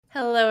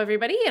Hello,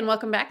 everybody, and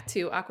welcome back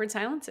to Awkward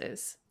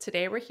Silences.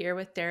 Today, we're here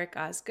with Derek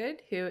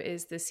Osgood, who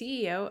is the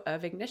CEO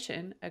of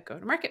Ignition, a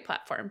go-to-market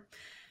platform.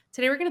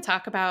 Today, we're going to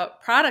talk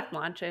about product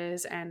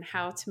launches and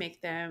how to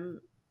make them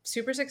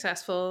super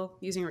successful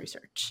using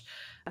research.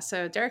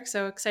 So, Derek,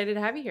 so excited to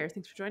have you here.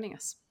 Thanks for joining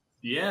us.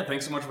 Yeah,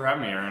 thanks so much for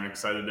having me, Aaron.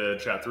 Excited to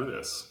chat through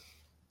this.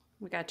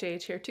 We got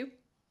JH here too.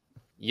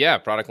 Yeah,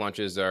 product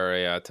launches are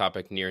a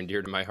topic near and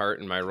dear to my heart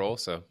and my role,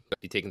 so I'll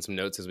be taking some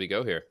notes as we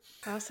go here.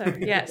 Awesome.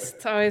 Yes,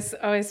 it's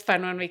always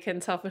fun when we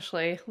can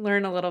selfishly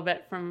learn a little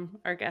bit from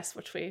our guests,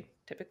 which we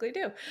typically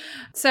do.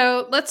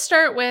 So let's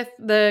start with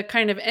the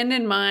kind of end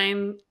in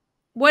mind.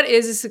 What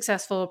is a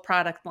successful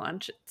product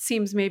launch? It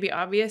seems maybe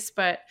obvious,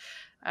 but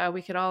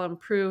we could all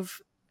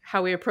improve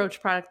how we approach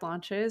product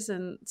launches.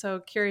 And so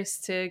curious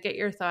to get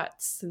your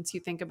thoughts since you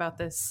think about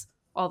this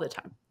all the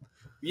time.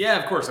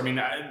 Yeah, of course. I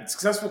mean,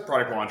 successful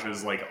product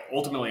launches,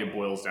 ultimately it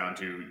boils down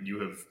to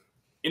you have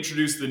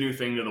introduced the new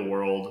thing to the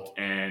world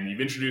and you've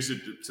introduced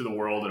it to the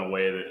world in a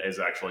way that is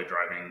actually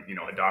driving,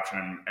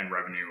 adoption and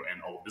revenue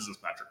and all the business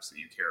metrics that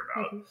you care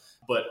about. Mm-hmm.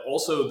 But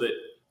also that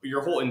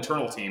your whole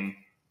internal team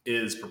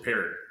is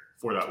prepared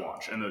for that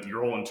launch, and that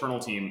your whole internal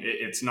team,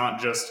 it's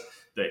not just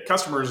that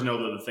customers know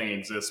that the thing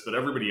exists, but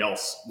everybody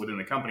else within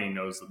the company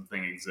knows that the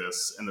thing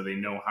exists and that they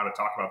know how to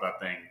talk about that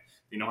thing.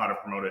 They know how to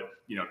promote it,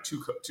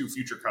 to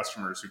future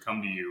customers who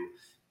come to you,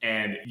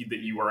 and that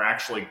you are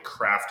actually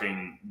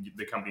crafting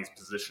the company's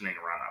positioning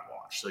around that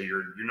launch. So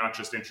you're not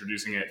just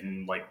introducing it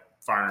and like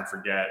fire and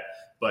forget,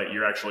 but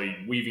you're actually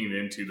weaving it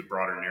into the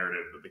broader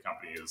narrative that the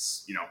company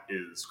is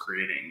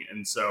creating.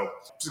 And so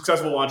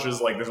successful launches,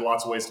 there's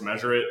lots of ways to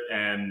measure it,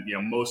 and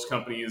most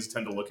companies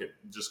tend to look at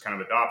just kind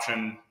of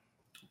adoption.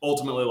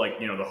 Ultimately,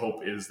 the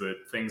hope is that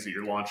things that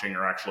you're launching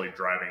are actually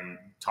driving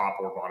top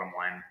or bottom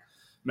line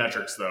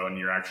metrics, though, and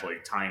you're actually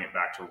tying it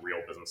back to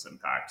real business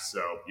impact. So,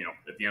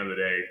 at the end of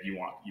the day,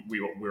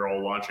 we're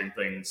all launching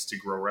things to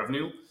grow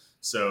revenue.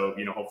 So,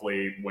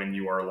 hopefully when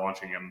you are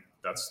launching them,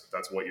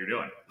 that's what you're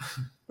doing.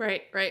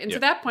 Right. And to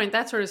that point,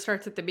 that sort of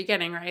starts at the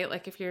beginning, right?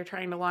 Like if you're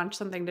trying to launch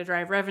something to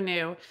drive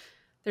revenue,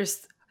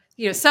 there's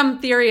some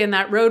theory in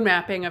that road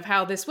mapping of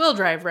how this will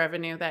drive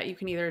revenue that you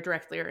can either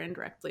directly or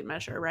indirectly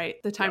measure, right?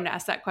 The time to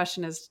ask that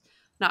question is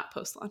not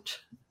post-launch.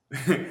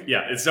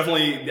 Yeah, it's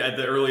definitely at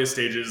the earliest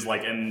stages,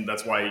 and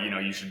that's why,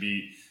 you should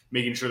be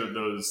making sure that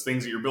those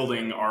things that you're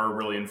building are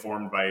really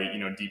informed by,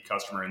 deep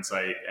customer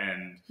insight,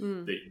 and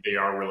they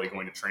are really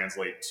going to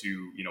translate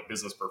to,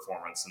 business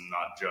performance and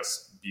not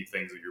just be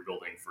things that you're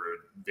building for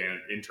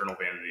internal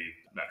vanity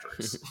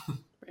metrics.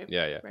 Right.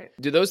 Yeah. Right.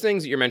 Do those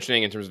things that you're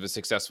mentioning in terms of a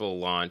successful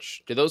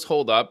launch, do those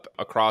hold up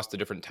across the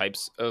different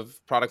types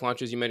of product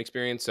launches you might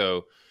experience?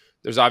 So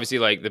there's obviously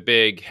the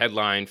big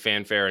headline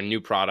fanfare, a new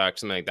product,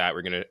 something like that.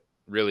 We're going to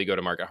really go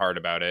to market hard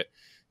about it.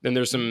 Then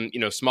there's some,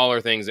 smaller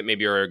things that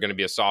maybe are going to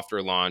be a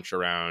softer launch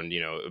around,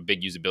 a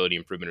big usability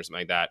improvement or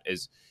something like that.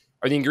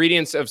 Are the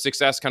ingredients of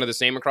success kind of the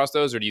same across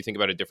those, or do you think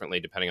about it differently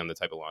depending on the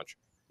type of launch?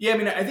 Yeah, I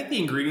mean, I think the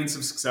ingredients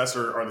of success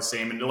are the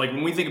same. And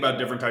when we think about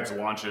different types of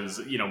launches,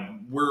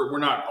 we're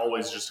not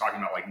always just talking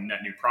about net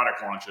new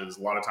product launches.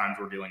 A lot of times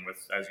we're dealing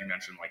with, as you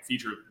mentioned,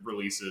 feature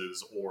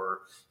releases, or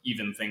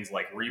even things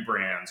like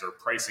rebrands or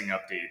pricing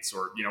updates,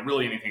 or,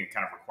 really anything that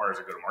kind of requires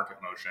a go-to-market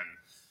motion.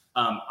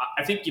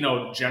 I think,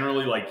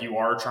 generally, you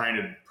are trying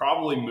to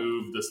probably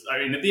move this. I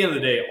mean, at the end of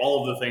the day,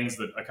 all of the things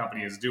that a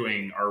company is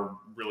doing are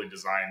really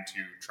designed to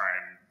try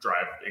and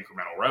drive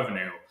incremental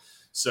revenue.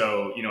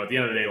 So, at the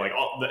end of the day,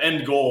 the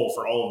end goal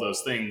for all of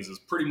those things is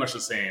pretty much the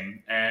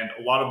same. And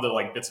a lot of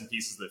the bits and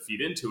pieces that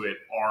feed into it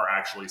are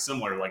actually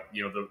similar.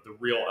 The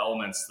real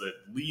elements that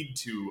lead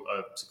to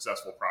a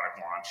successful product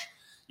launch,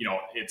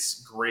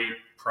 it's great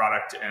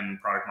product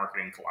and product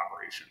marketing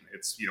collaboration.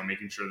 It's,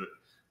 making sure that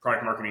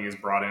product marketing is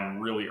brought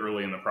in really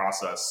early in the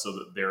process so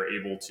that they're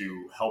able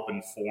to help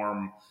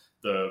inform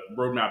the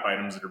roadmap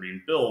items that are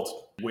being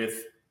built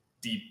with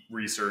deep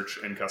research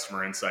and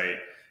customer insight,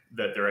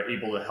 that they're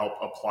able to help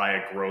apply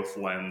a growth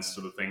lens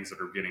to the things that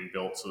are getting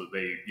built so that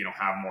they,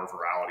 have more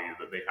virality,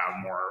 that they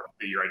have more,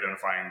 that you're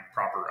identifying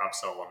proper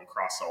upsell and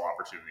cross-sell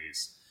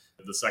opportunities.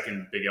 The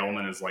second big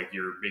element is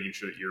you're making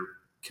sure that you're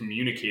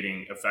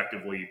communicating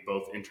effectively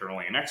both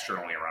internally and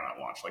externally around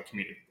that launch.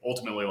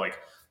 Ultimately,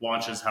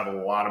 launches have a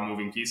lot of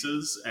moving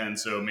pieces, and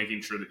so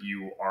making sure that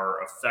you are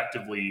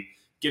effectively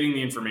getting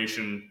the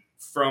information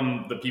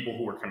from the people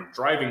who are kind of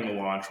driving the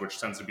launch, which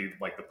tends to be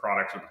the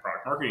product and the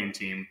product marketing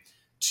team,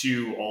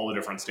 to all the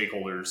different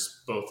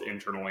stakeholders, both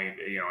internally,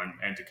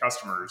 and to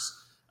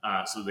customers,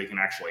 so they can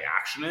actually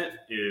action it,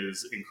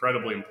 is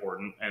incredibly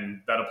important.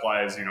 And that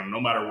applies, no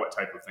matter what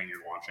type of thing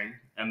you're launching.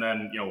 And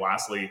then,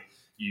 lastly,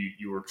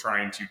 you are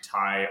trying to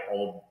tie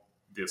all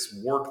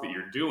this work that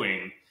you're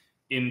doing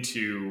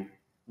into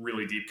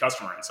really deep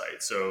customer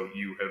insight. So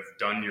you have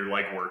done your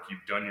legwork,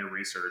 you've done your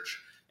research,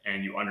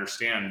 and you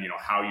understand,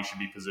 how you should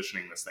be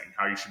positioning this thing,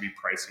 how you should be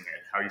pricing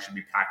it, how you should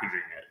be packaging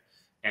it.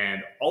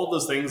 And all of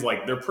those things,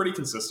 they're pretty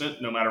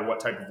consistent no matter what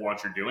type of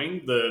launch you're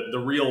doing.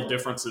 The real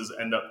differences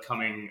end up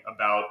coming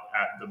about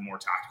at the more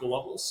tactical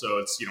level. So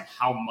it's,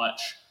 how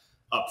much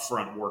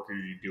upfront work are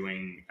you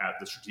doing at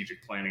the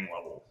strategic planning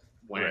level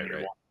when Right, you're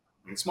right.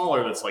 launching something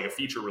smaller that's like a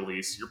feature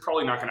release? You're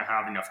probably not going to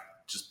have enough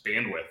just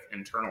bandwidth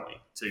internally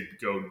to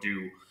go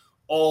do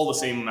all the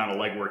same amount of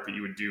legwork that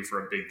you would do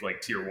for a big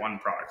like tier one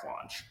product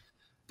launch.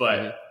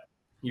 But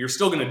you're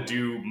still going to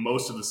do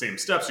most of the same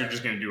steps. You're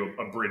just going to do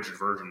abridged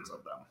versions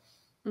of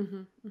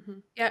them.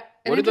 Yeah.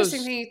 An What are interesting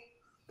those? thing you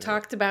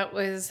talked about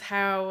was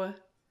how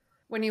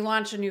when you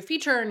launch a new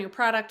feature, a new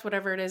product,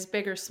 whatever it is,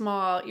 big or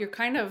small, you're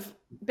kind of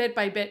bit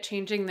by bit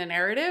changing the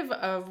narrative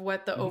of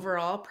what the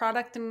overall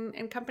product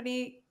and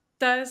company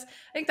does.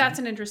 I think that's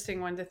an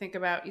interesting one to think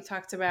about. You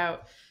talked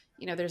about,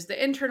 there's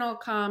the internal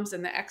comms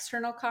and the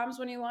external comms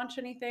when you launch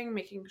anything,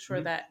 making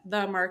sure that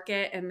the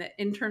market and the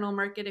internal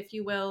market, if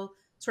you will,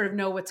 sort of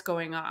know what's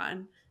going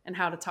on and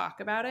how to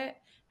talk about it.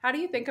 How do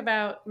you think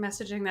about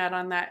messaging that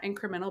on that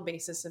incremental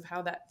basis of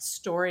how that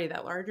story,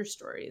 that larger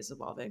story, is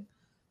evolving?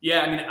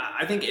 Yeah, I mean,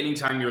 I think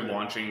anytime you're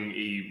launching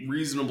a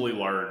reasonably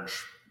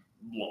large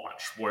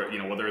launch, where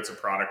whether it's a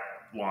product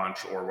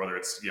launch or whether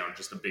it's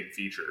just a big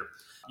feature,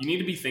 you need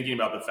to be thinking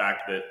about the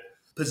fact that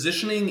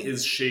positioning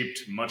is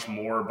shaped much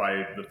more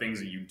by the things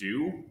that you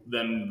do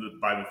than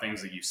by the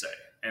things that you say.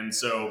 And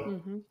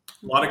so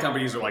a lot of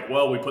companies are like,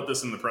 well, we put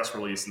this in the press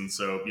release, and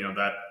so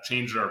that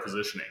changed our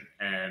positioning,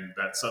 and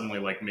that suddenly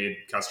like made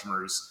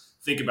customers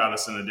think about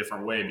us in a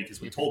different way because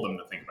we told them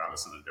to think about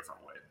us in a different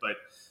way. But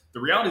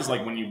the reality is,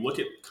 like, when you look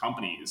at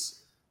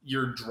companies,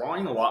 you're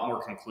drawing a lot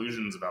more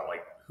conclusions about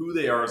like who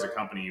they are as a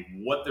company,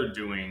 what they're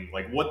doing,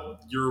 like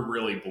what you're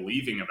really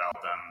believing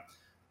about them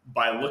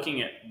by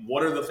looking at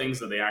what are the things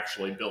that they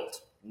actually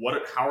built,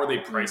 how are they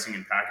pricing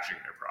and packaging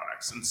their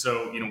products. And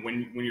so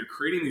when you're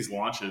creating these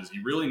launches,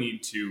 you really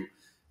need to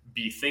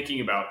be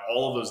thinking about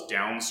all of those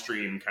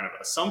downstream kind of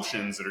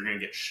assumptions that are going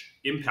to get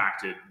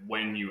impacted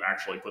when you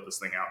actually put this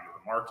thing out into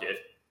the market.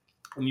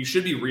 And you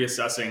should be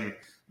reassessing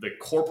the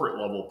corporate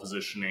level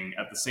positioning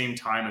at the same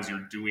time as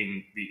you're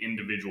doing the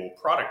individual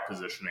product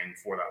positioning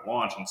for that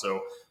launch. And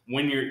so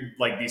when you're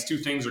like, these two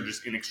things are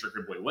just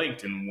inextricably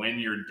linked. And when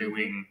you're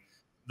doing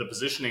the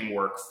positioning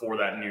work for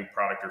that new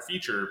product or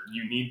feature,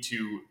 you need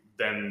to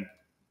then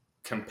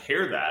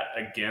compare that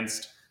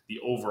against the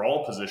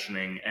overall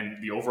positioning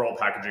and the overall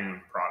packaging of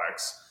the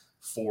products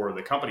for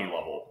the company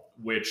level,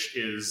 which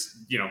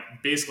is,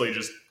 basically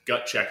just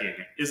gut checking.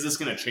 Is this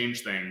going to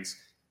change things?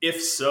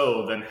 If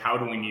so, then how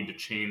do we need to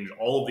change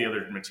all of the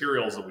other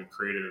materials that we've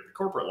created at the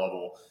corporate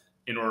level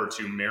in order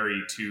to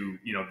marry to,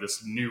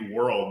 this new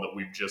world that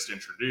we've just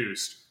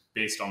introduced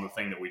based on the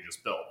thing that we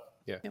just built?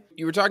 Yeah.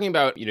 You were talking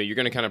about, you're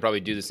going to kind of probably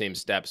do the same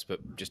steps, but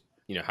just,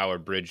 how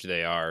abridged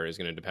they are is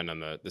going to depend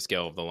on the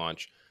scale of the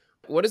launch.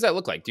 What does that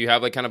look like? Do you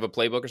have like kind of a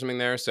playbook or something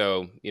there?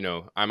 So,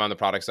 I'm on the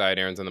product side,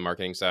 Aaron's on the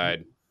marketing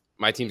side.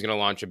 My team's going to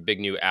launch a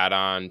big new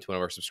add-on to one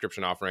of our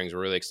subscription offerings.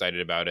 We're really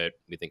excited about it.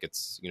 We think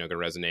it's, going to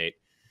resonate.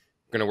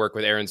 We're going to work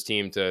with Aaron's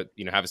team to,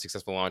 have a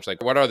successful launch.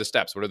 Like, what are the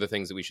steps? What are the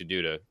things that we should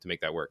do to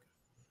make that work?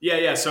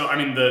 Yeah. So, I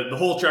mean, the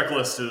whole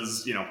checklist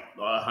is,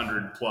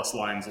 100 plus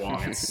lines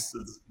long. It's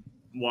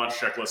launch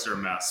checklists are a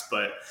mess,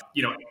 but,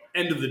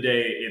 end of the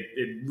day,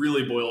 it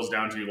really boils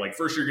down to like,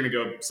 first you're going to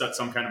go set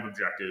some kind of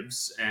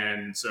objectives.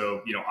 And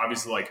so,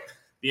 obviously like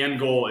the end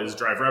goal is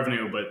drive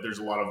revenue, but there's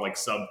a lot of like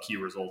sub key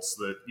results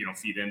that,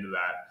 feed into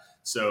that.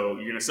 So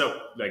you're going to set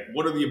like,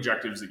 what are the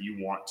objectives that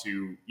you want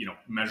to,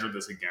 measure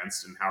this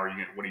against, and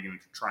what are you going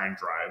to try and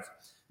drive?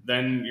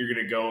 Then you're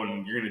going to go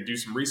and you're going to do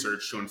some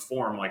research to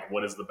inform like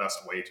what is the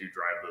best way to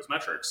drive those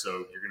metrics.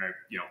 So you're going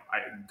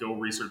to, go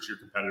research your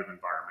competitive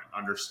environment,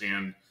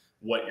 understand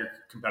what your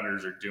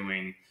competitors are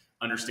doing,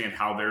 understand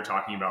how they're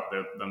talking about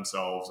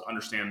themselves,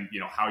 understand,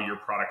 how your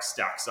product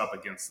stacks up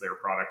against their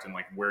product and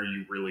like where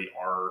you really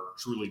are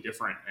truly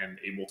different and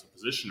able to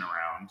position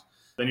around.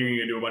 Then you're going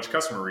to do a bunch of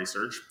customer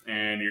research,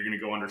 and you're going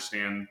to go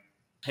understand,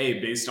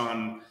 hey, based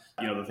on,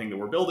 the thing that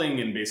we're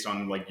building and based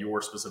on like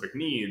your specific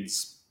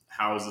needs,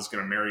 how is this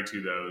going to marry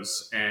to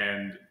those?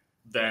 And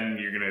then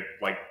you're going to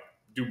like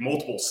do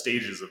multiple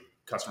stages of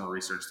customer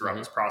research throughout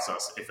this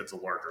process if it's a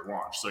larger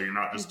launch. So you're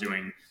not just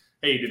doing,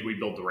 hey, did we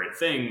build the right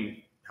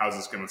thing? How's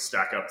this going to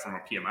stack up from a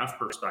PMF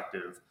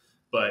perspective?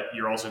 But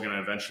you're also going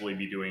to eventually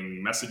be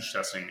doing message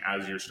testing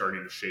as you're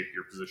starting to shape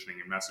your positioning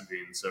and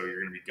messaging. So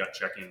you're going to be gut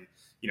checking,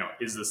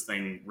 is this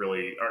thing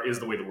really, or is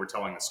the way that we're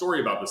telling the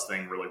story about this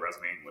thing really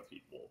resonating with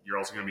people? You're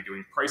also going to be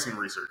doing pricing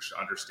research to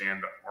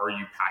understand, are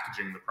you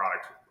packaging the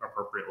product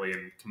appropriately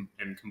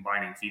and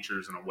combining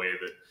features in a way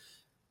that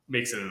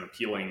makes it an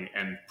appealing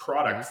end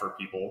product for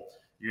people?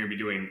 You're going to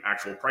be doing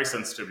actual price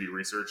sensitivity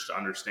research to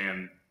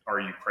understand, are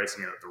you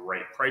pricing it at the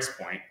right price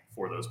point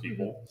for those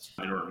people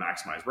in order to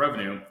maximize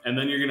revenue? And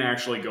then you're going to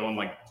actually go and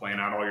like plan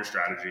out all your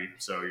strategy.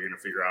 So you're going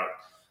to figure out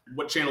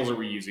what channels are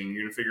we using.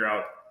 You're going to figure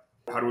out,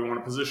 how do we want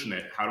to position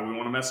it? How do we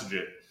want to message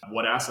it?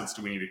 What assets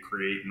do we need to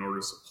create in order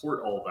to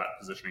support all of that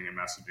positioning and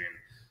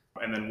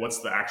messaging? And then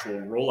what's the actual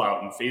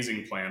rollout and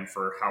phasing plan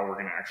for how we're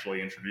going to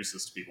actually introduce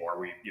this to people? Are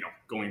we,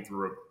 going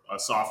through a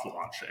soft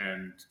launch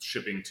and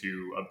shipping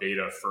to a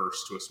beta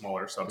first to a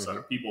smaller subset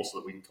of people so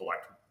that we can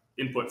collect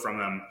input from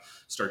them,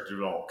 start to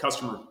develop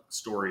customer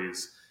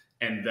stories,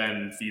 and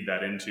then feed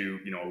that into,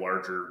 a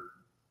larger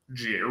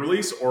GA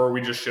release, or are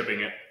we just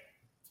shipping it,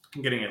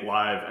 getting it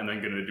live, and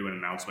then going to do an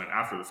announcement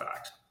after the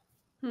fact?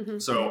 Mm-hmm.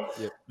 So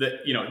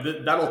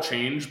Yep. that'll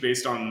change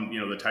based on,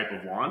 the type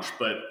of launch,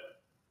 but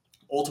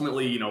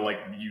ultimately,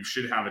 you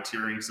should have a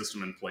tiering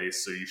system in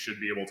place, so you should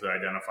be able to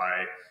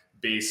identify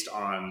based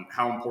on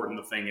how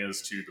important the thing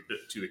is to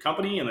the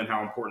company, and then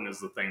how important is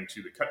the thing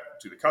to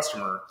the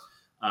customer.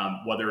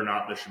 Whether or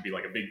not this should be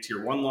like a big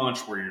tier 1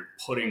 launch where you're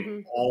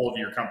putting all of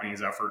your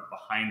company's effort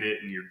behind it,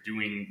 and you're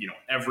doing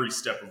every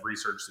step of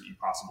research that you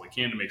possibly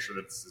can to make sure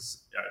that this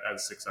is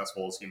as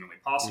successful as humanly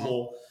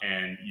possible,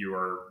 and you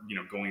are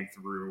going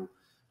through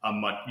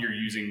you're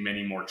using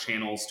many more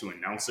channels to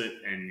announce it,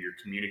 and you're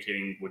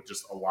communicating with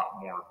just a lot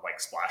more like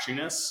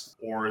splashiness.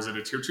 Or is it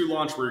a tier 2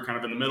 launch where you're kind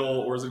of in the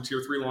middle, or is it a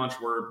tier 3 launch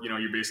where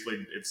you're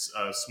basically, it's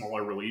a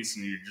smaller release,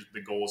 and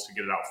the goal is to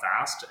get it out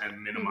fast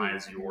and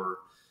minimize your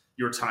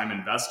time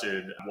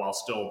invested while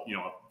still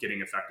getting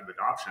effective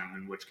adoption,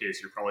 in which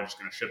case you're probably just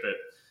going to ship it,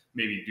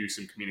 maybe do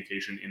some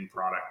communication in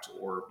product,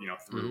 or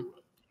through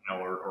email,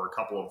 or a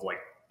couple of like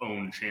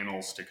own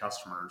channels to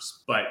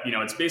customers. But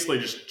it's basically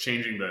just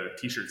changing the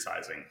t-shirt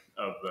sizing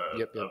of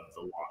the of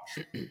the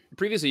launch.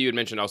 Previously you had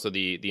mentioned also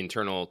the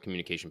internal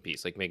communication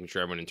piece, like making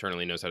sure everyone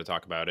internally knows how to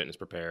talk about it and is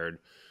prepared,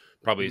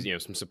 probably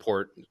some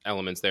support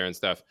elements there and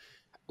stuff.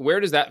 Where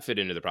does that fit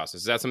into the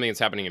process? Is that something that's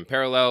happening in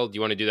parallel? Do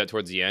you want to do that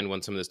towards the end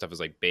when some of this stuff is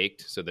like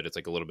baked, so that it's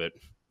like a little bit,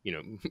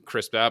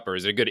 crisped up? Or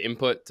is it a good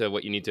input to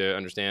what you need to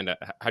understand?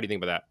 How do you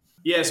think about that?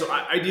 Yeah, so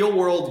ideal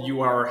world,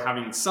 you are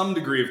having some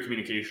degree of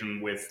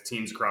communication with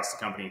teams across the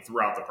company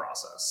throughout the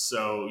process.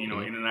 So, in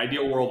an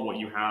ideal world, what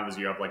you have is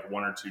you have like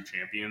 1 or 2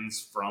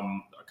 champions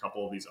from a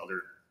couple of these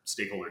other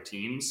stakeholder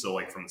teams. So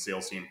like from the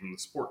sales team, from the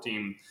support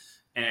team,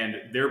 and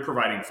they're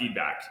providing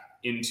feedback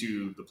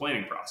into the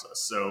planning process.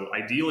 So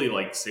ideally,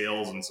 like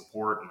sales and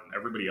support and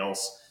everybody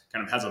else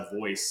kind of has a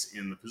voice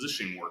in the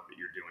positioning work that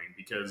you're doing,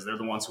 because they're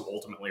the ones who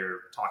ultimately are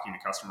talking to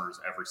customers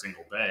every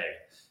single day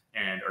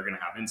and are going to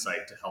have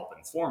insight to help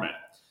inform it.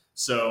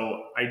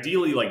 So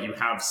ideally, like you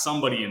have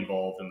somebody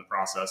involved in the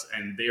process,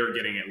 and they are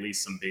getting at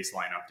least some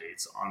baseline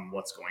updates on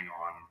what's going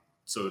on,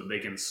 so that they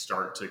can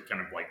start to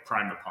kind of like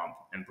prime the pump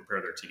and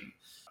prepare their team.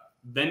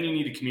 Then you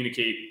need to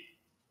communicate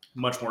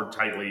much more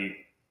tightly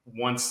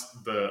once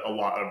a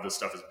lot of the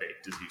stuff is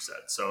baked, as you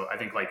said. So I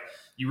think like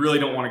you really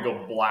don't want to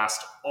go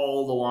blast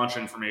all the launch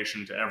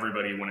information to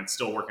everybody when it's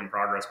still work in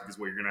progress, because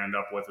what you're going to end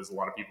up with is a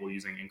lot of people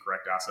using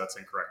incorrect assets,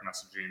 incorrect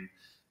messaging,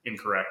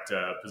 incorrect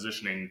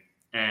positioning.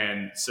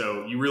 And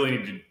so you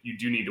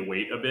do need to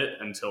wait a bit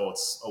until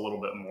it's a little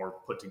bit more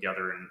put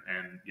together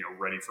and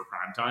ready for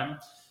prime time.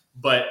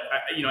 But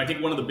I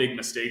think one of the big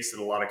mistakes that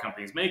a lot of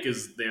companies make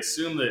is they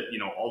assume that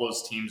all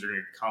those teams are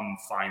going to come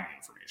find the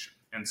information,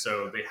 and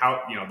so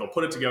they'll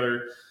put it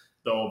together,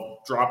 they'll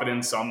drop it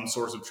in some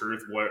source of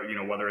truth,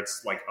 whether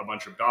it's like a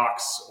bunch of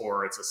docs,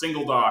 or it's a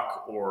single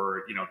doc,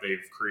 or they've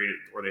created,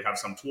 or they have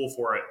some tool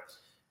for it,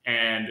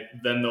 and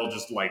then they'll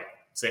just like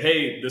say,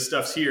 hey, this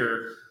stuff's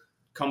here,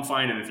 come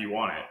find it if you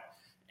want it.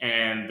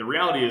 And the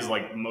reality is,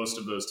 like, most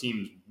of those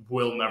teams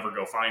will never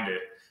go find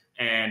it.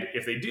 And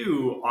if they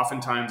do,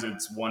 oftentimes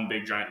it's one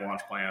big giant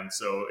launch plan.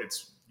 So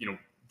it's,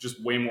 just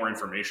way more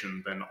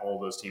information than all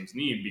those teams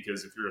need.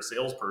 Because if you're a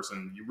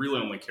salesperson, you really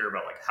only care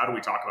about, like, how do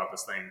we talk about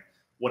this thing?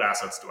 What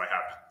assets do I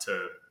have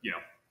to,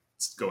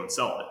 go and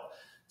sell it?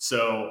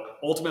 So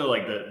ultimately,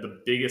 like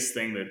the biggest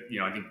thing that,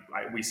 I think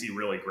we see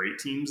really great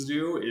teams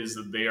do is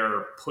that they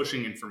are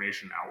pushing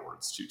information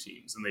outwards to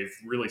teams. And they've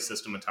really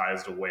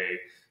systematized a way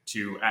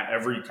to, at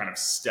every kind of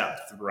step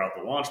throughout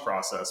the launch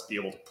process, be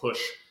able to push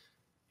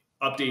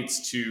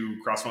updates to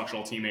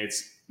cross-functional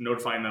teammates,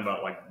 notifying them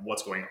about like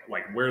what's going,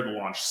 like where the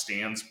launch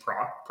stands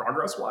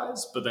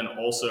progress-wise, but then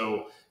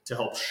also to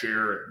help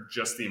share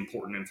just the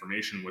important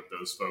information with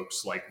those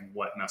folks, like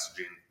what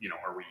messaging,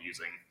 are we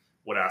using,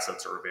 what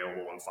assets are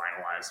available and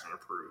finalized and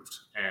approved.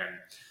 And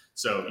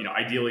so,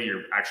 ideally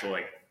you're actually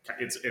like,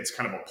 it's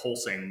kind of a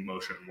pulsing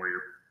motion where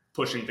you're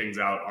pushing things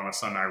out on a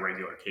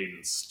semi-regular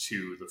cadence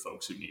to the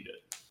folks who need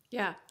it.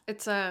 Yeah, I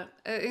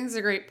think it's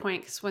a great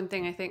point, because one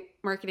thing I think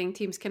marketing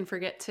teams can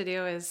forget to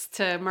do is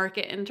to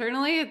market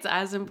internally. It's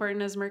as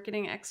important as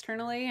marketing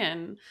externally.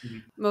 And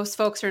most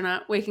folks are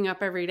not waking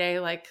up every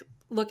day like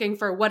looking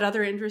for what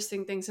other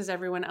interesting things has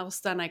everyone else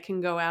done I can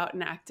go out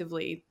and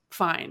actively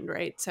find,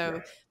 right?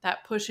 So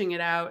that pushing it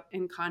out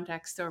in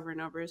context over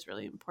and over is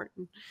really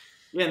important.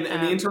 Yeah,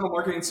 and the internal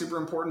marketing is super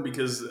important,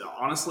 because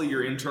honestly,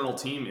 your internal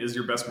team is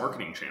your best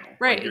marketing channel.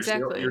 Right, like your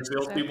exactly. Your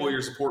salespeople,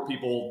 your support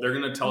people, they're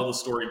going to tell the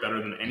story better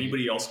than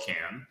anybody else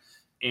can.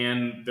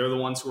 And they're the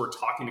ones who are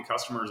talking to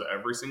customers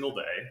every single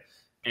day.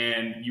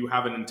 And you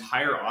have an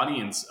entire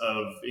audience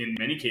of, in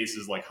many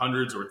cases, like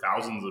hundreds or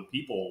thousands of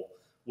people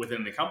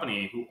within the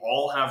company who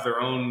all have their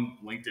own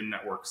LinkedIn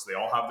networks. They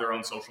all have their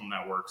own social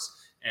networks.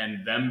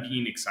 And them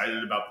being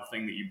excited about the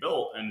thing that you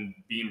built and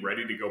being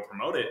ready to go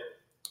promote it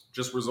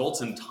just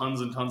results in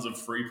tons and tons of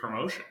free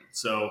promotion.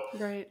 So,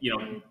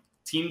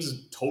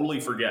 teams totally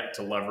forget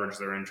to leverage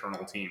their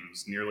internal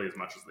teams nearly as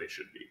much as they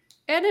should be.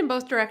 And in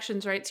both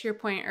directions, right? To your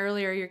point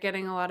earlier, you're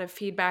getting a lot of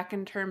feedback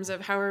in terms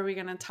of how are we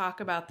going to talk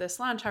about this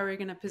launch? How are we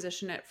going to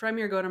position it from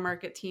your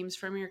go-to-market teams,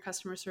 from your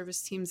customer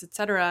service teams, et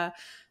cetera?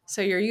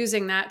 So you're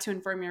using that to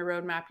inform your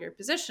roadmap, your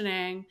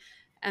positioning,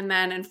 and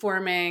then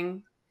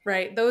informing,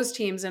 right, those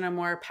teams in a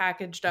more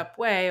packaged up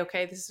way.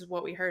 Okay, this is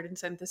what we heard and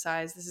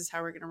synthesized. This is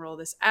how we're going to roll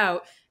this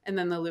out. And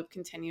then the loop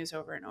continues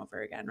over and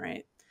over again,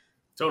 right?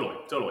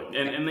 Totally.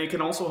 And they can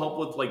also help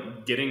with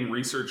like getting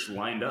research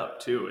lined up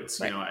too.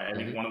 It's, right. I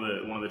think one of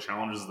the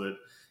challenges that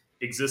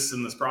exists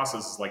in this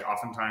process is like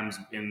oftentimes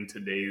in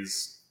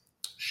today's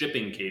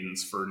shipping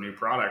cadence for new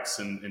products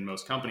in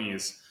most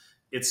companies,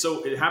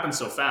 it happens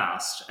so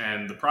fast,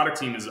 and the product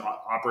team is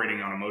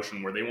operating on a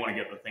motion where they want to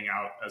get the thing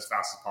out as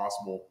fast as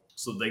possible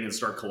so they can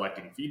start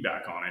collecting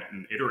feedback on it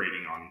and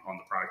iterating on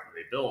the product that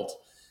they built.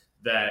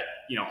 That,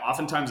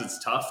 oftentimes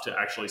it's tough to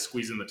actually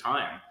squeeze in the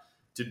time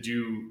to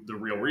do the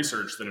real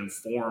research that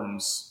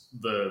informs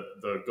the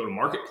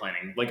go-to-market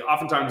planning. Like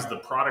oftentimes the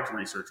product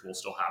research will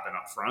still happen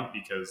up front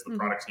because the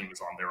product team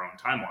is on their own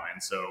timeline.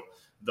 So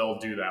they'll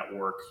do that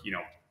work,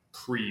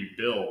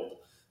 pre-build,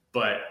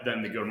 but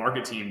then the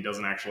go-to-market team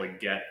doesn't actually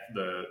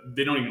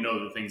they don't even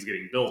know the thing's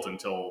getting built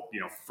until,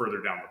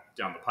 further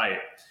down the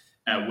pipe.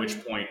 At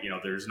which point,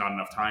 there's not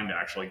enough time to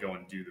actually go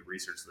and do the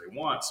research that they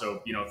want.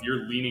 So, if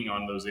you're leaning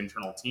on those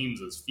internal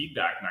teams as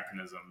feedback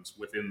mechanisms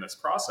within this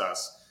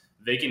process,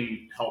 they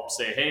can help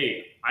say,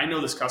 hey, I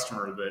know this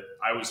customer that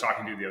I was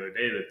talking to the other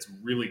day that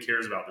really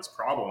cares about this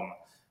problem.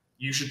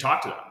 You should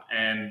talk to them,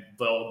 and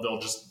they'll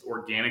just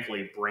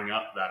organically bring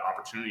up that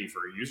opportunity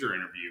for a user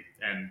interview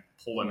and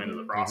pull them into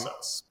the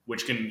process,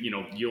 which can,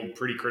 yield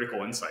pretty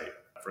critical insight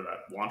for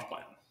that launch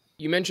plan.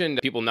 You mentioned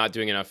people not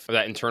doing enough of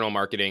that internal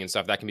marketing and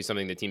stuff. That can be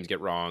something that teams get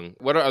wrong.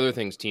 What are other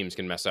things teams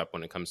can mess up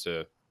when it comes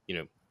to,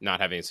 not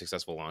having a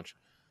successful launch?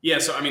 Yeah,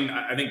 so I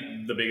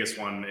think the biggest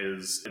one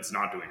is it's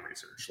not doing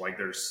research. Like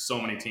there's so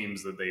many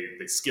teams that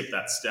they skip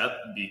that step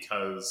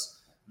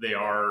because they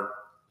are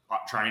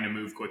trying to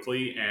move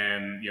quickly,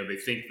 and they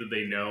think that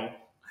they know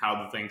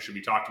how the thing should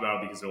be talked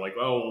about because they're like,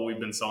 oh, well, we've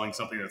been selling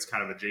something that's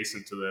kind of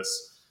adjacent to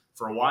this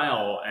for a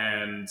while,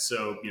 and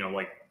so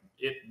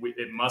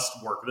it must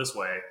work this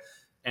way.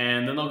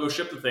 And then they'll go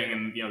ship the thing,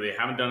 and they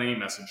haven't done any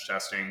message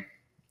testing.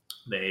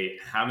 They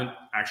haven't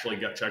actually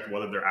got checked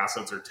whether their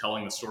assets are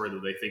telling the story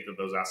that they think that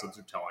those assets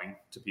are telling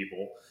to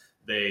people.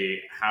 They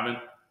haven't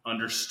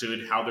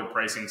understood how their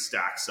pricing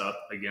stacks up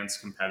against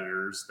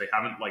competitors. They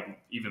haven't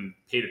even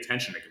paid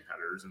attention to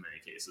competitors in many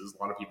cases.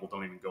 A lot of people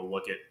don't even go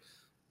look at,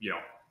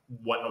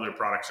 what other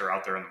products are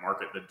out there in the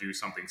market that do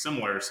something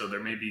similar. So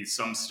there may be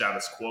some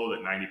status quo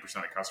that 90%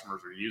 of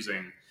customers are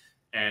using,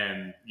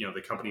 and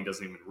the company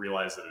doesn't even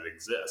realize that it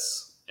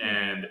exists.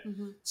 And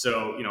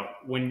so,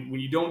 when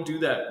you don't do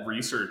that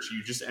research,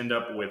 you just end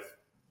up with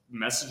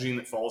messaging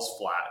that falls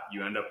flat.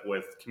 You end up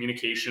with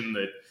communication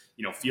that,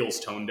 feels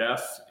tone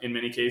deaf in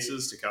many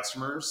cases to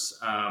customers.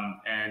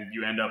 And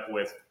you end up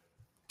with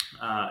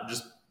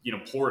just,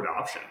 poor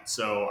adoption.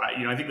 So,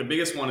 I think the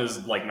biggest one is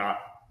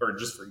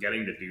just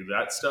forgetting to do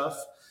that stuff,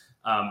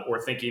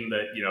 or thinking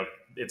that,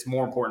 it's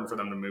more important for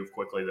them to move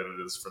quickly than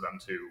it is for them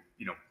to,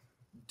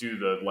 do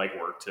the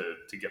legwork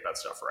to get that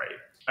stuff right.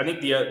 I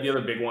think the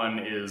other big one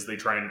is they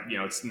try and,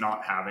 it's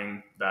not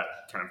having that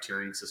kind of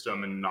tiering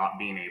system and not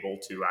being able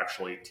to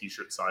actually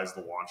t-shirt size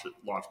the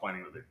launch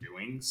planning that they're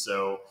doing.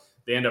 So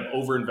they end up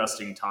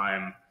over-investing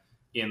time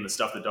in the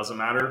stuff that doesn't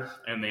matter,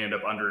 and they end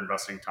up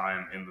under-investing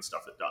time in the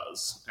stuff that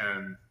does.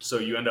 And so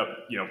you end up,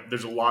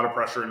 there's a lot of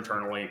pressure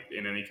internally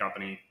in any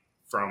company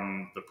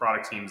from the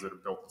product teams that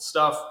have built the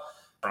stuff,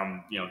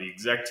 from, the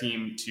exec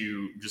team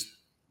to just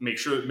make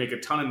a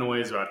ton of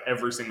noise about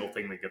every single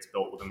thing that gets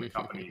built within the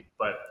company.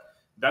 But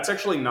that's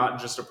actually not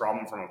just a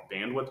problem from a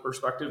bandwidth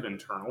perspective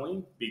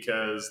internally,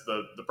 because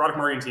the product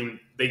marketing team,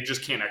 they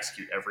just can't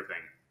execute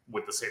everything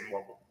with the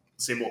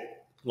same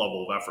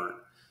level of effort.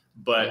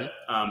 But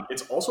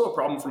it's also a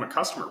problem from a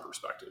customer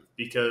perspective,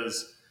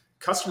 because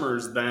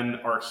customers then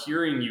are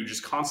hearing you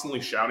just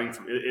constantly shouting.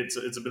 It's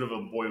a bit of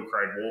a boy who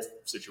cried wolf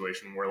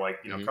situation where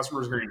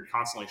customers are hearing you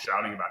constantly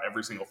shouting about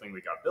every single thing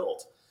that got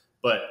built.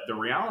 But the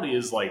reality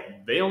is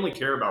they only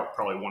care about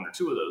probably one or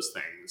two of those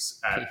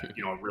things at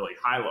a really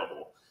high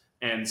level.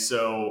 And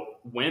so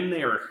when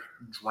they are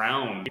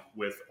drowned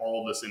with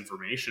all this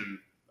information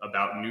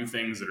about new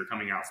things that are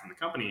coming out from the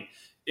company,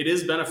 it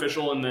is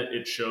beneficial in that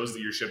it shows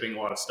that you're shipping a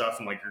lot of stuff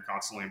and you're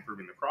constantly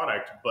improving the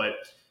product. But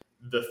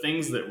the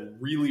things that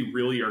really,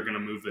 really are going to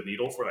move the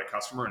needle for that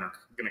customer and are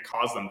going to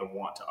cause them to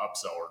want to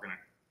upsell, or going to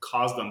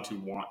cause them to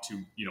want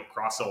to,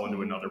 cross-sell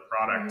into another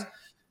product,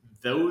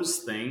 those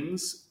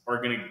things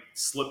are going to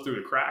slip through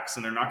the cracks,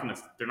 and they're not going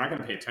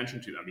to pay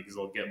attention to them because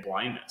they'll get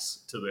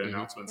blindness to the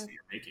announcements that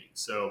you're making.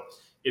 So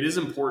it is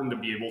important to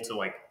be able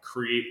to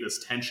create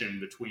this tension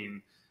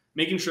between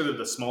making sure that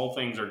the small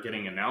things are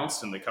getting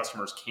announced and the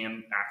customers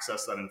can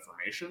access that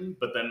information,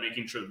 but then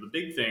making sure that the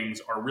big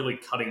things are really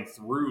cutting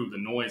through the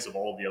noise of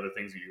all of the other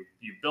things that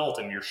you've built,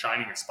 and you're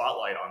shining a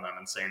spotlight on them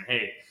and saying,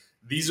 hey,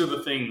 these are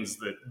the things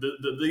that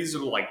these are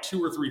like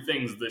 2 or 3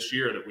 things this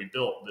year that we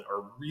built that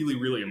are really,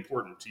 really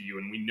important to you,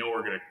 and we know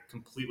are going to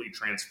completely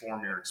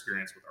transform your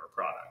experience with our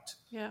product.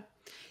 Yeah.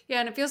 Yeah.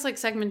 And it feels like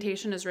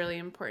segmentation is really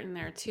important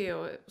there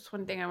too. It was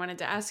one thing I wanted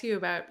to ask you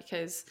about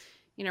because,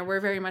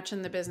 we're very much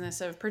in the business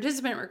of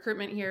participant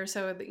recruitment here.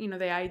 So,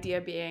 the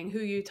idea being who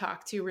you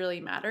talk to really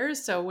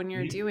matters. So when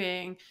you're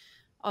doing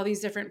all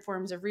these different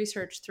forms of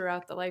research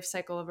throughout the life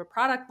cycle of a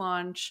product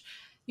launch,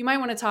 you might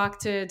want to talk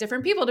to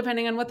different people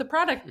depending on what the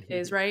product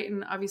is, right?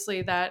 And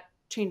obviously that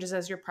changes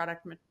as your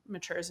product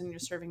matures and you're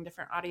serving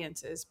different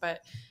audiences. But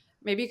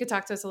maybe you could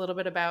talk to us a little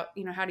bit about,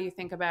 how do you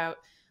think about,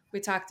 we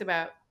talked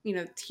about,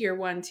 tier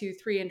 1, 2,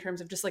 3 in terms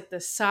of just like the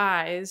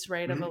size,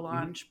 right, of a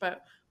launch.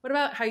 But what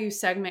about how you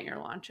segment your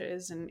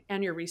launches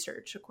and your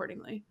research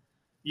accordingly?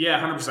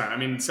 Yeah, 100%. I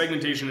mean,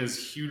 segmentation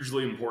is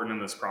hugely important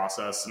in this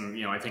process.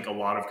 And, I think a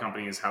lot of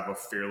companies have a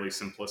fairly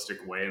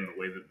simplistic way in the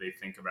way that they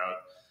think about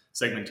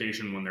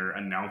segmentation when they're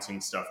announcing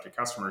stuff to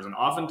customers. And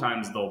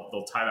oftentimes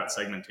they'll tie that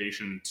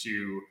segmentation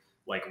to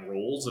like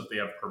roles if they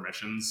have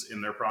permissions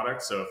in their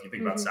product. So if you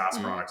think about SaaS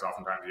products,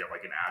 oftentimes you have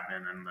like an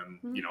admin, and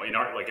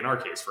then, in our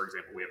case, for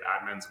example, we have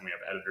admins and we have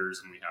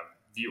editors and we have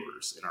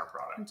viewers in our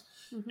product.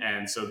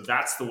 And so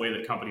that's the way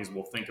that companies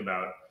will think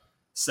about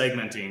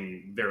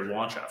segmenting their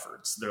launch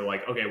efforts. They're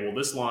like, okay, well,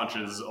 this launch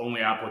is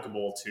only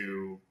applicable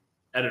to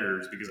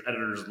editors because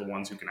editors are the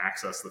ones who can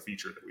access the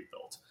feature that we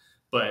built.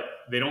 But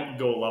they don't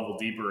go a level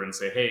deeper and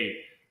say, hey,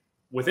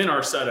 within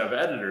our set of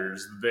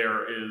editors,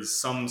 there is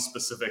some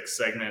specific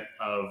segment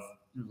of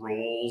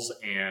roles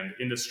and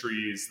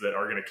industries that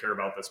are going to care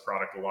about this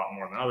product a lot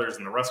more than others,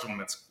 and the rest of them,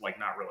 it's like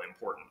not really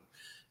important.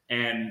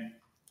 And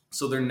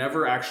so they're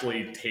never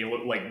actually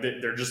tailored, like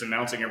they're just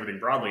announcing everything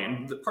broadly.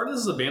 And part of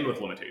this is a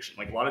bandwidth limitation.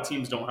 Like a lot of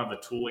teams don't have the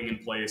tooling in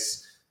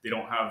place. They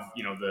don't have,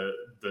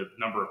 the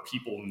number of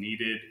people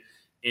needed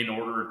in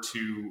order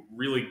to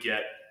really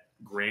get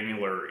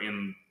granular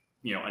in,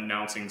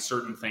 announcing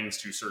certain things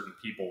to certain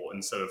people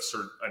instead of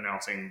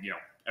announcing,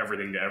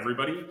 everything to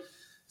everybody.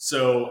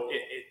 So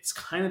it's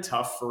kind of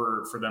tough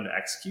for them to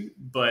execute,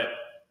 but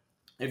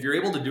if you're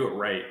able to do it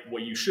right,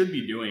 what you should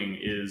be doing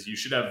is you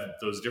should have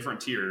those different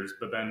tiers,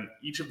 but then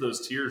each of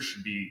those tiers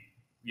should be,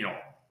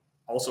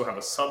 also have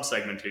a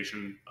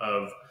sub-segmentation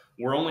of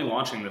we're only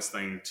launching this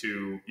thing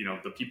to,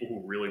 the people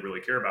who really,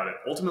 really care about it.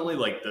 Ultimately,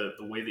 like the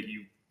way that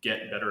you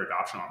get better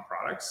adoption on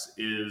products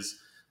is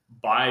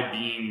by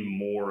being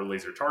more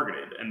laser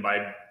targeted and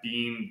by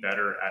being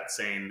better at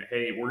saying,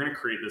 hey, we're going to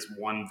create this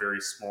one very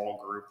small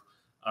group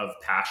of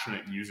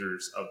passionate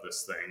users of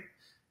this thing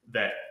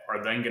that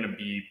are then going to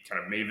be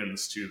kind of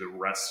mavens to the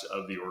rest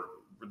of the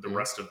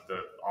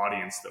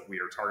audience that we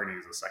are targeting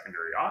as a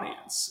secondary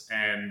audience.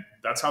 And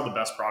that's how the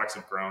best products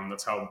have grown.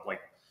 That's how, like,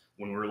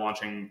 when we were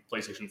launching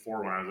PlayStation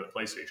 4, when I was at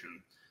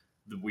PlayStation,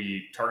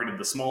 we targeted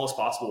the smallest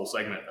possible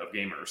segment of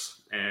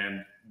gamers.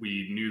 And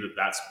we knew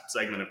that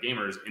segment of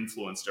gamers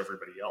influenced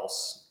everybody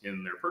else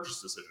in their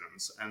purchase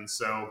decisions. And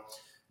so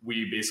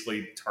we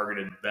basically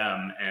targeted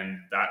them, and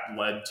that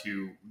led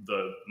to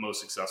the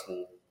most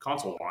successful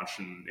console launch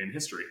in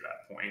history at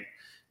that point.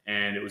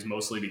 And it was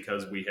mostly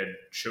because we had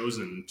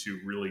chosen to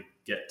really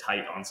get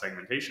tight on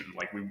segmentation.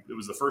 Like it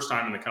was the first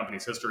time in the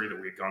company's history that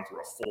we had gone through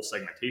a full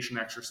segmentation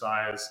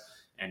exercise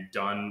and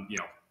done,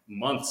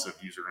 months of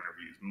user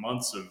interviews,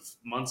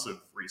 months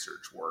of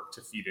research work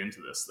to feed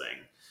into this thing.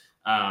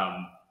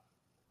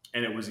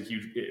 And it was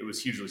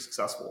hugely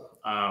successful.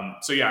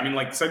 So yeah, I mean,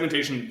 like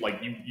segmentation, like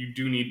you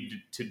do need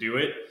to do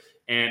it.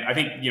 And I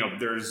think,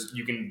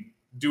 you can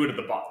do it at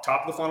the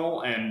top of the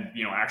funnel and,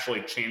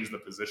 actually change the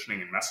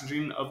positioning and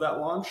messaging of that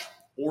launch,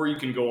 or you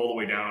can go all the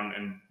way down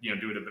and,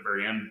 do it at the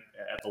very end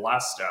at the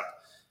last step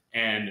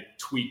and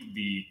tweak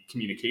the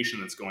communication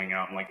that's going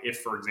out. And like, if,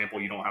 for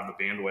example, you don't have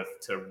the bandwidth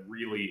to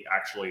really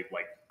actually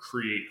like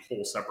create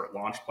whole separate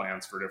launch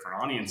plans for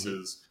different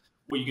audiences,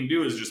 what you can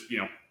do is just,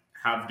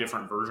 have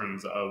different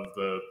versions of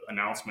the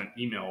announcement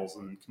emails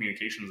and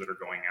communications that are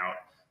going out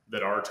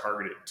that are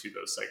targeted to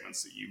those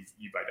segments that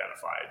you've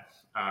identified.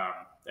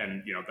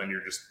 And, then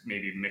you're just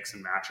maybe mix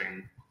and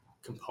matching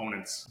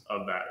components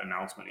of that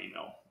announcement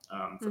email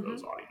for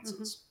those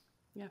audiences.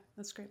 Yeah,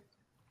 that's great.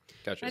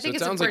 Gotcha. I think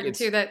it's important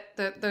too that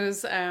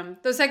those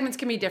segments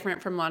can be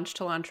different from launch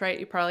to launch, right?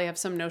 You probably have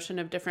some notion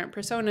of different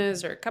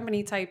personas or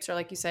company types, or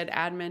like you said,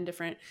 admin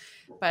different,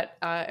 but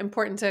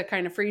important to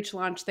kind of for each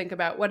launch, think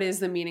about what is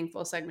the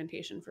meaningful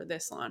segmentation for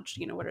this launch?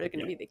 What are going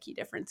to be the key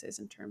differences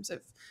in terms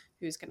of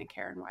who's going to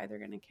care and why they're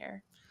going to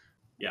care?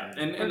 Yeah.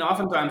 And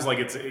oftentimes like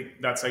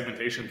that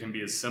segmentation can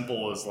be as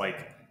simple as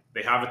like,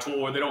 they have a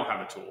tool or they don't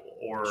have a tool,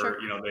 or, Sure.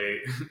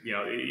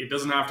 it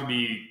doesn't have to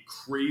be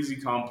crazy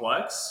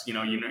complex. You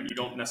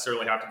don't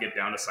necessarily have to get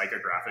down to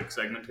psychographic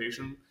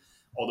segmentation.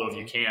 Although if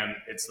you can,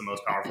 it's the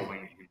most powerful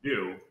thing that you can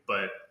do.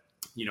 But,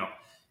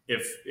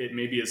 if it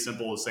may be as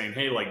simple as saying,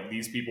 hey, like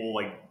these people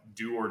like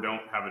do or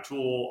don't have a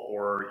tool,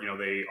 or,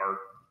 they are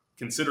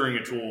considering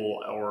a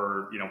tool,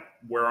 or,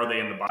 where are they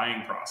in the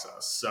buying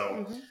process?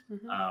 So,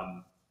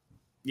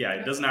 yeah,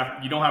 it doesn't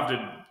have, you don't have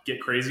to get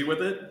crazy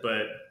with it,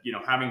 but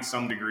having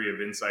some degree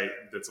of insight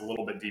that's a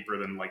little bit deeper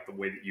than like the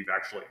way that you've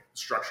actually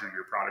structured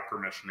your product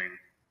permissioning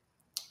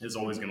is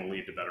always going to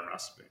lead to better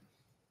messaging.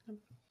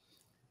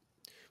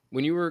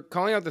 When you were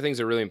calling out the things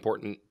that are really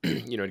important,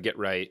 to get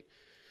right,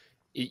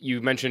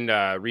 you mentioned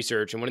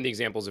research, and one of the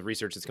examples of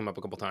research that's come up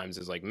a couple times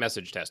is like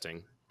message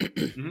testing.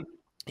 Mm-hmm.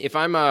 If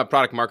I'm a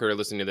product marketer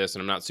listening to this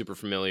and I'm not super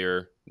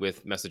familiar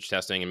with message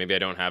testing, and maybe I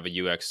don't have a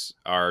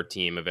UXR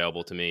team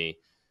available to me,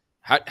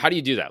 how do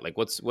you do that? Like,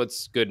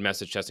 what's good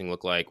message testing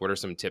look like? What are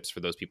some tips for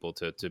those people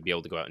to be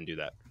able to go out and do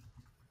that?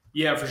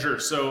 Yeah, for sure.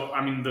 So,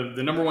 I mean,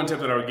 the number one tip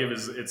that I would give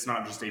is it's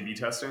not just A/B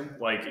testing.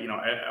 Like,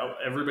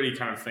 everybody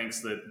kind of thinks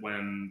that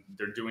when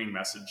they're doing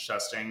message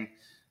testing,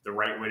 the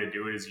right way to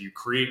do it is you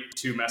create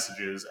two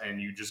messages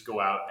and you just go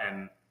out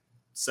and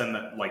send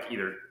them, like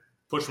either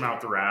push them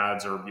out through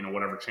ads or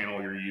whatever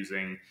channel you're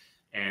using,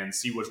 and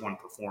see which one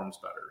performs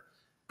better.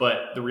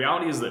 But the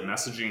reality is that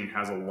messaging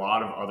has a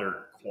lot of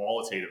other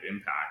qualitative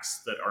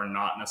impacts that are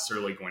not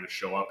necessarily going to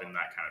show up in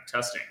that kind of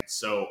testing.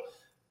 So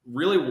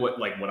really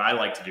what I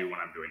like to do when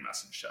I'm doing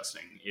message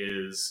testing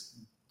is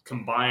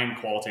combine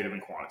qualitative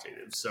and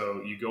quantitative.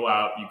 So you go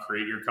out, you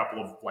create your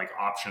couple of like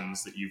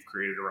options that you've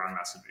created around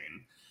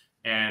messaging,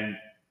 and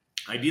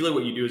ideally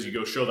what you do is you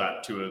go show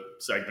that to a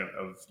segment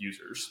of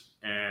users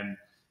and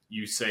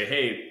you say,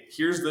 hey,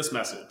 here's this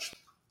message.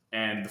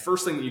 And the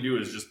first thing that you do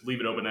is just leave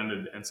it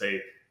open-ended and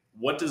say,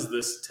 what does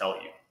this tell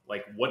you?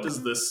 Like, what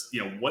does this,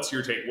 what are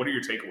your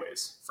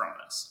takeaways from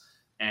this?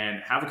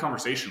 And have a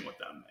conversation with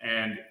them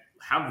and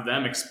have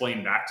them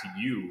explain back to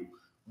you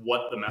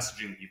what the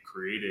messaging that you've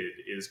created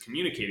is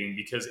communicating,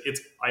 because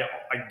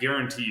I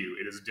guarantee you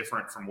it is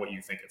different from what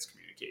you think it's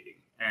communicating.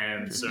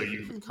 And so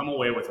you come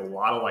away with a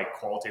lot of like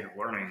qualitative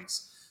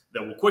learnings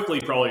that will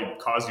quickly probably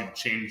cause you to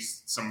change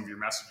some of your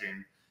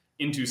messaging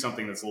into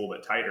something that's a little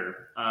bit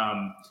tighter.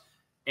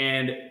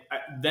 And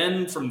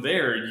then from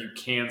there, you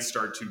can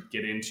start to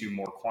get into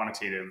more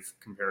quantitative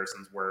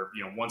comparisons where,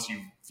 once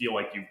you feel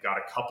like you've got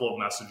a couple of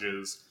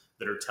messages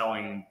that are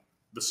telling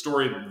the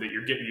story that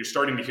you're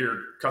starting to hear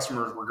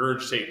customers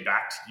regurgitate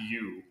back to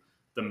you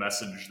the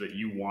message that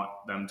you want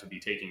them to be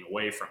taking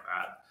away from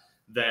that,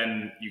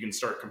 then you can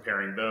start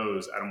comparing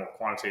those at a more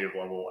quantitative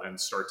level and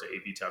start to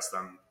A/B test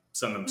them,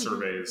 send them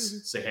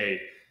surveys, say,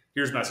 hey,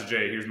 here's message A,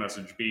 here's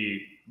message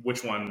B,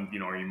 which one,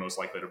 are you most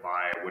likely to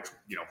buy? Which,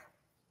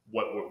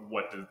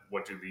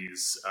 what do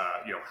these,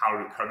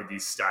 how do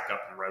these stack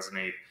up and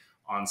resonate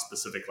on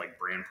specific like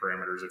brand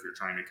parameters if you're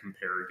trying to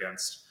compare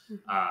against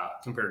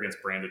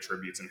brand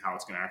attributes, and how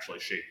it's going to actually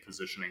shape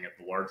positioning at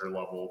the larger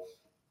level.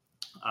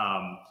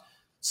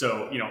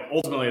 So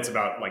ultimately it's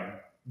about like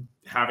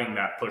having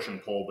that push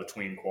and pull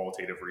between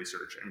qualitative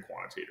research and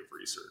quantitative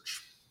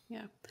research.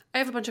 Yeah, I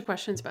have a bunch of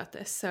questions about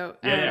this. So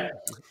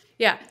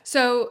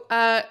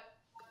So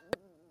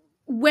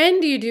when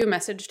do you do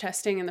message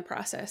testing in the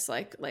process?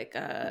 Like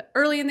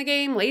early in the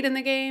game, late in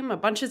the game, a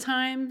bunch of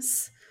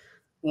times?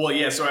 Well,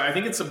 yeah, so I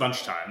think it's a bunch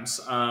of times.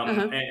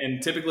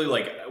 And typically,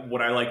 like,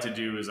 what I like to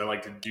do is I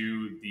like to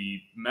do the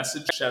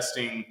message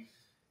testing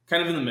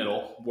kind of in the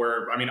middle,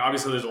 where, I mean,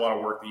 obviously there's a lot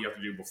of work that you have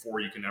to do before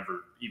you can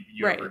ever...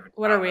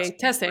 What are we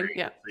testing?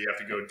 Yeah. So you have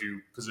to go do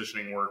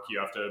positioning work. You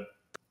have to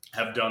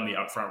have done the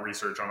upfront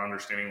research on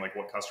understanding, like,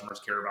 what customers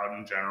care about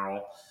in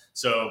general.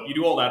 So you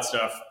do all that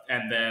stuff.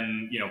 And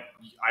then,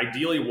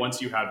 ideally,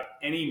 once you have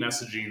any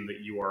messaging that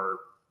you are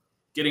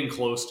getting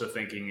close to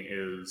thinking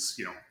is,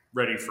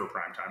 ready for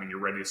prime time, and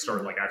you're ready to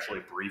start like actually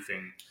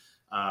briefing,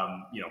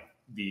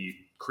 the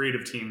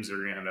creative teams that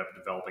are going to end up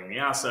developing the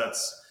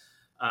assets.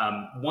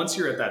 Once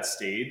you're at that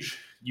stage,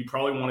 you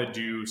probably want to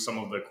do some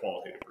of the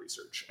qualitative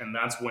research, and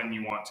that's when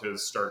you want to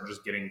start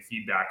just getting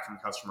feedback from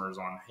customers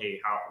on, hey,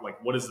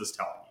 what is this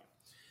telling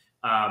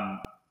you?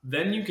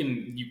 Then you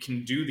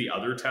can do the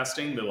other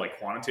testing, the like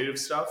quantitative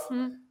stuff,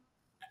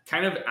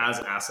 kind of as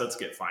assets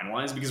get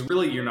finalized, because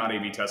really you're not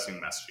A/B testing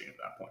messaging at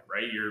that point,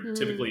 right? You're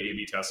typically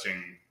A/B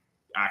testing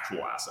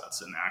actual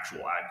assets and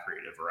actual ad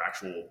creative or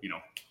actual,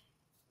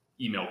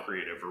 email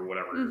creative or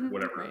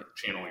whatever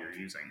channel you're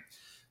using.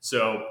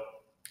 So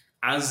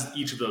as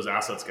each of those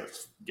assets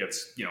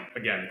gets,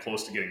 again,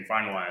 close to getting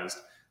finalized,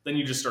 then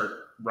you just start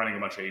running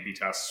a bunch of A/B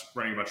tests,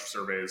 running a bunch of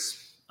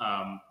surveys,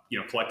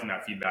 collecting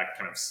that feedback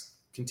kind of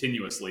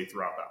continuously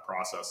throughout that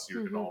process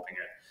you're developing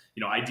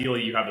it.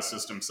 Ideally you have a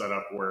system set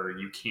up where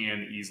you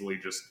can easily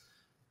just,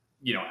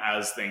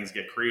 as things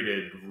get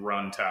created,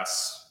 run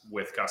tests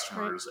with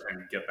customers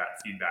and get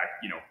that feedback,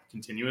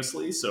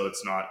 continuously. So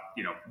it's not,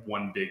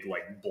 one big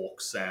like bulk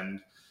send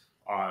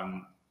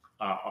on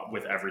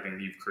with everything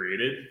that you've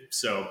created.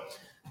 So,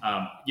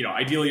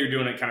 ideally you're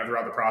doing it kind of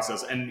throughout the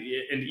process, and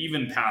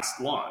even past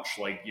launch,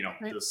 like,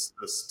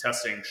 this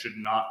testing should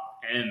not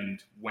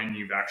end when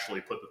you've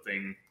actually put the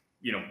thing,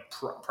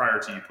 prior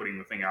to you putting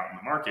the thing out in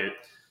the market.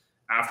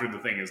 After the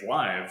thing is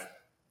live,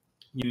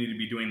 you need to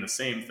be doing the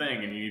same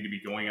thing, and you need to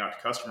be going out to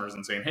customers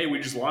and saying, hey, we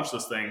just launched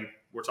this thing.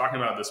 We're talking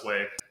about it this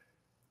way.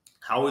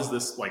 How is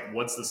this,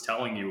 what's this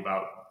telling you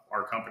about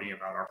our company,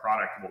 about our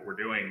product, what we're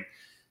doing?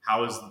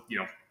 How is,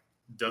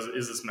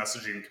 is this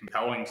messaging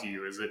compelling to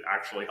you? Is it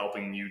actually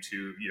helping you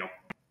to,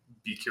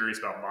 be curious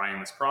about buying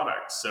this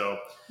product? So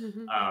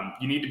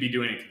you need to be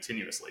doing it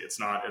continuously. It's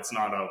not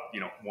a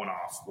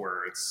one-off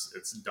where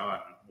it's done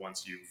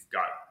once you've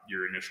got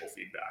your initial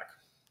feedback.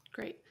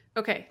 Great.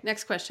 Okay,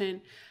 next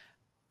question.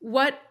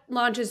 What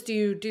launches do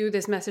you do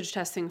this message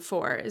testing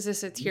for? Is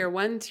this a tier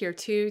 1, tier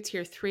 2,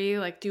 tier 3?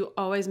 Like, do you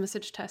always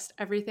message test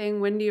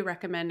everything? When do you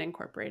recommend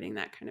incorporating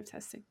that kind of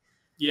testing?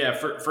 Yeah,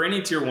 for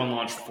any tier 1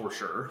 launch, for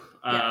sure.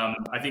 Yeah.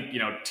 I think,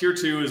 tier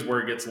 2 is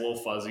where it gets a little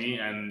fuzzy,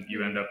 and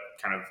you end up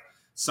kind of,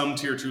 some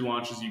tier 2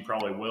 launches you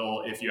probably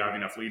will if you have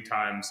enough lead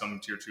time. Some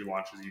tier 2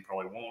 launches you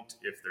probably won't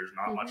if there's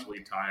not much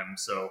lead time.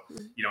 So,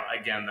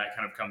 again, that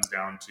kind of comes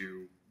down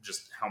to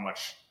just how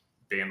much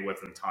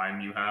bandwidth and time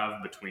you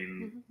have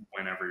between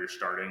whenever you're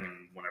starting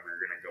and whenever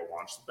you're going to go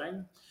launch the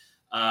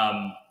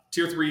thing.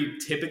 Tier 3,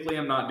 typically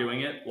I'm not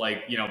doing it.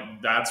 Like,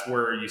 that's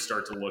where you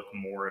start to look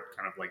more at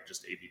kind of like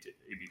just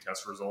A/B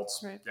test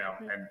results. Right.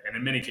 And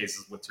in many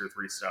cases with tier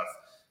 3 stuff,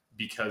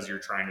 because you're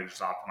trying to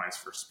just optimize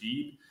for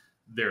speed,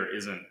 there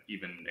isn't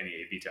even any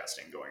A/B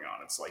testing going on.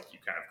 It's like you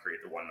kind of create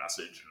the one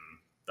message and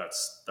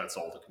that's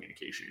all the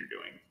communication you're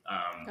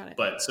doing.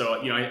 But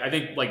so, I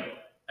think like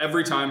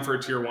every time for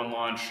a tier 1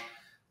 launch,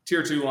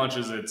 tier 2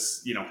 launches,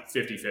 it's,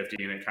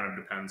 50-50, and it kind of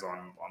depends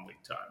on lead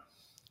time.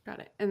 Got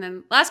it. And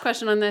then last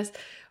question on this,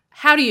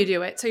 how do you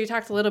do it? So you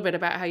talked a little bit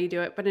about how you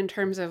do it, but in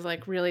terms of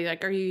like really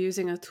like, are you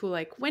using a tool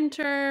like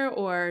Winter,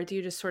 or do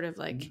you just sort of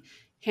like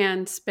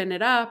hand spin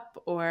it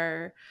up,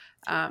 or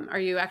are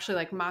you actually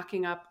like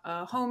mocking up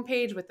a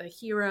homepage with a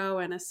hero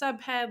and a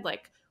subhead?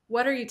 Like,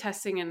 what are you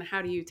testing and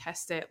how do you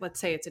test it? Let's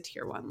say it's a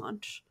tier 1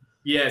 launch.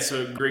 Yeah,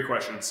 so great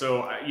question.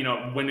 So,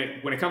 when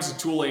it comes to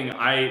tooling,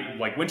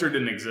 Winter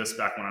didn't exist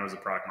back when I was a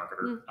product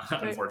marketer,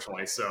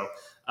 unfortunately. So,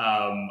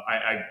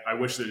 I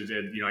wish that it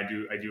did.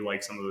 I do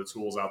like some of the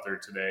tools out there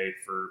today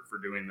for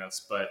doing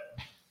this, but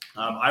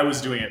I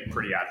was doing it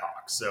pretty ad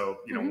hoc. So,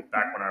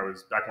 back when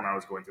I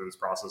was going through this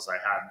process, I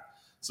had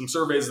some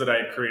surveys that I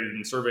had created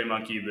in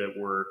SurveyMonkey that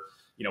were,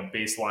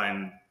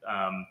 baseline,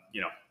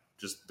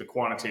 just the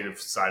quantitative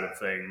side of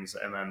things.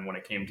 And then when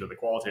it came to the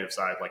qualitative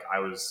side, like I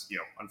was,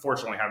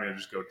 unfortunately having to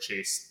just go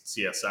chase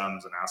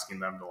CSMs and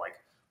asking them to like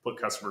put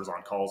customers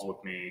on calls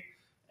with me.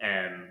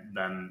 And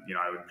then,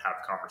 I would have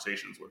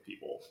conversations with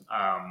people.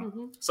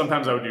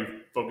 Sometimes I would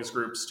do focus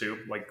groups too.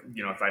 Like,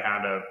 if I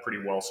had a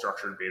pretty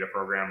well-structured beta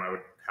program, I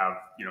would have,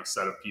 a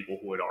set of people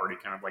who had already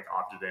kind of like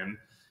opted in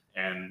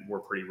and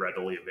were pretty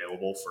readily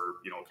available for,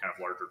 kind of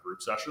larger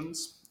group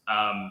sessions.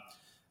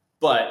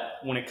 But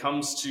when it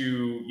comes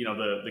to,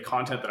 the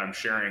content that I'm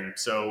sharing,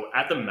 so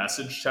at the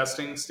message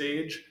testing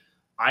stage,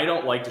 I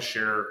don't like to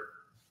share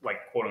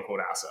like quote unquote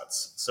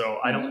assets. So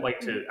I don't like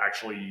to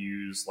actually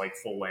use like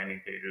full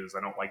landing pages.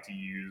 I don't like to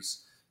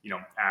use,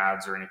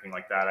 ads or anything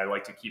like that. I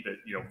like to keep it,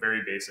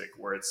 very basic,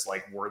 where it's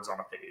like words on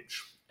a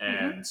page.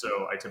 And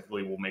so I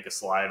typically will make a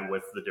slide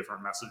with the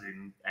different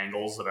messaging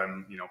angles that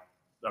I'm,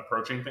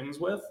 approaching things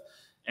with.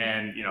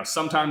 And,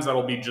 sometimes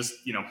that'll be just,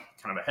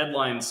 kind of a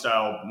headline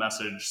style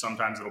message.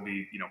 Sometimes it'll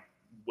be,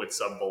 with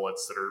sub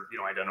bullets that are,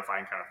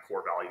 identifying kind of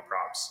core value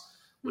props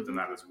within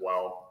that as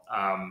well.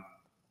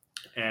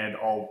 And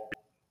I'll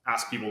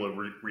ask people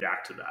to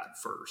react to that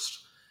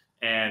first.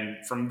 And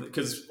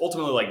because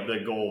ultimately, like the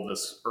goal of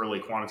this early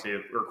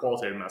quantitative or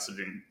qualitative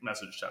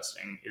message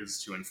testing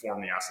is to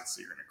inform the assets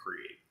that you're going to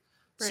create.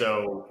 Right.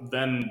 So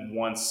then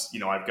once,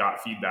 I've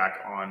got feedback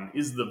on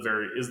is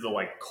the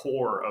like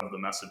core of the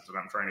message that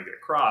I'm trying to get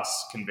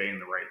across conveying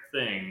the right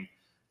thing,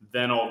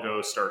 then I'll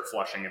go start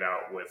flushing it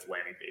out with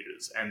landing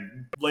pages.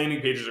 And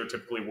landing pages are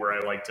typically where I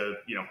like to,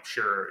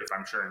 share if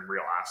I'm sharing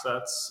real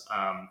assets,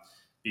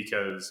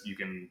 because you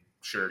can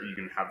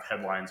have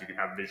headlines, you can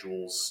have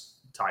visuals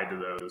tied to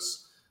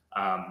those.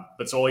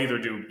 But so I'll either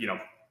do,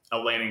 a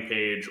landing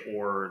page,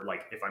 or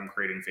like if I'm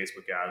creating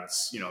Facebook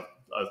ads,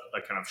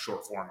 a kind of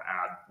short form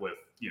ad with,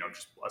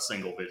 just a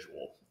single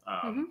visual.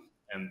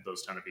 And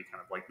those tend to be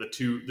kind of like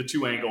the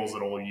two angles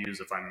that I'll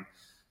use if I'm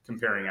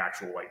comparing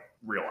actual like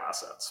real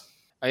assets.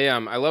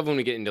 I love when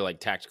we get into like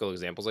tactical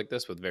examples like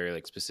this with very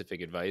like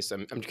specific advice.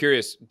 I'm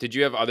curious, did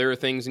you have other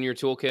things in your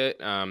toolkit?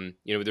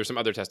 There's some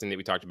other testing that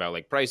we talked about,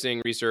 like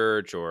pricing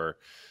research or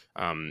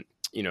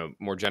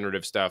more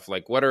generative stuff.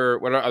 Like what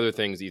are other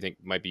things that you think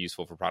might be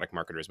useful for product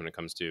marketers when it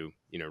comes to,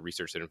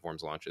 research that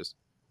informs launches?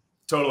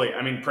 Totally.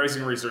 I mean,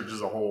 pricing research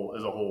is a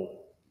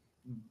whole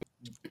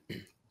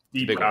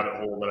deep rabbit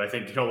hole that I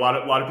think, a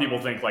lot of people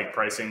think like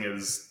pricing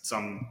is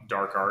some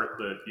dark art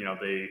that,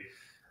 they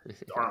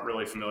aren't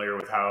really familiar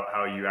with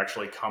how you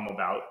actually come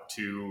about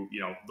to,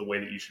 the way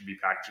that you should be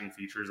packaging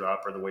features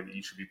up, or the way that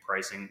you should be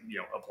pricing,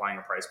 applying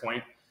a price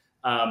point.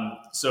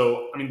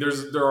 So, I mean,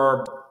 there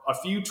are a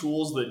few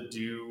tools that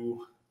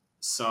do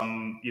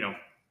some,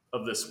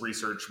 of this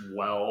research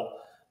well.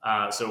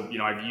 So,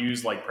 I've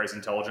used like Price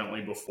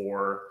Intelligently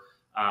before.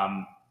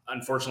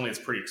 Unfortunately, it's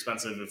pretty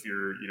expensive if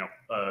you're,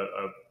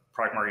 a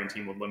product marketing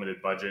team with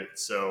limited budget.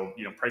 So,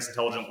 Price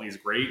Intelligently is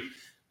great.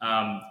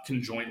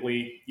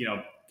 Conjointly,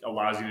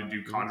 allows you to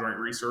do conjoint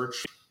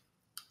research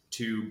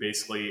to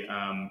basically,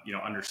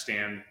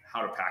 understand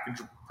how to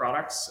package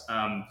products.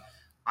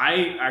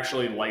 I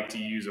actually like to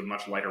use a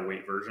much lighter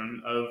weight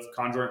version of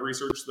conjoint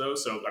research though.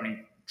 So, I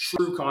mean,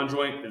 true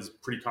conjoint is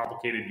pretty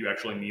complicated. You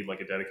actually need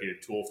like a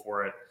dedicated tool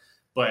for it.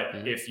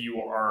 But if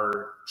you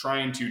are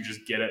trying to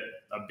just get at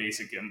a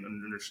basic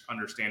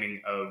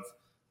understanding of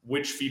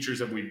which features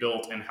have we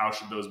built and how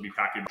should those be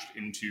packaged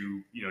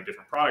into,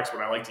 different products,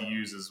 what I like to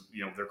use is,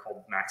 they're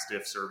called max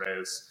diff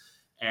surveys.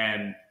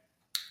 And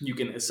you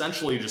can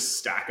essentially just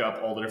stack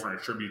up all the different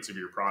attributes of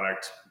your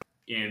product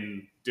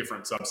in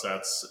different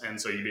subsets. And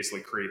so you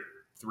basically create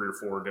 3 or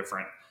 4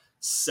 different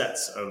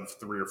sets of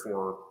 3 or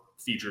 4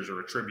 features or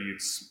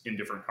attributes in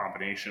different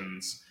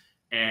combinations.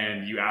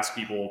 And you ask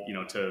people,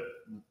 to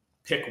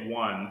pick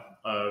one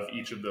of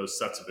each of those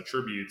sets of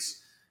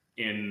attributes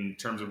in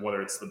terms of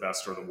whether it's the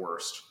best or the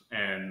worst,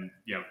 and,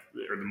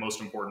 or the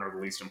most important or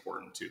the least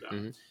important to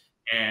them.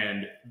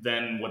 And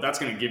then what that's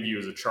going to give you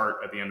is a chart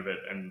at the end of it.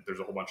 And there's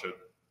a whole bunch of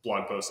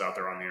blog posts out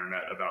there on the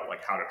internet about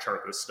like how to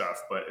chart this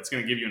stuff, but it's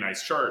going to give you a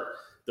nice chart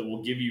that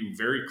will give you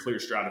very clear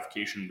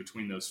stratification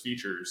between those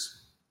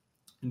features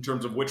in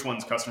terms of which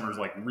ones customers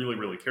like really,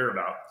 really care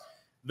about.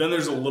 Then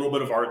there's a little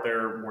bit of art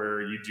there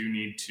where you do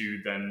need to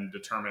then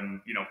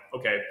determine,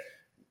 okay,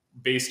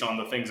 based on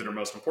the things that are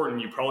most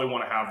important, you probably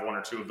want to have 1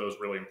 or 2 of those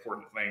really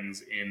important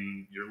things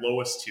in your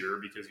lowest tier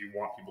because you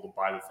want people to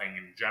buy the thing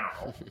in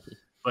general.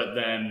 But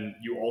then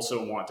you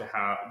also want to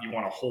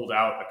hold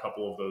out a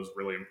couple of those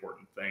really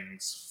important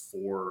things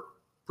for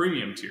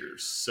premium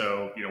tiers.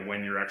 So,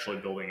 when you're actually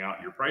building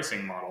out your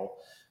pricing model,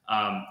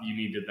 you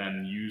need to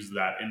then use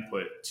that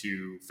input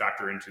to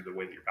factor into the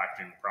way that you're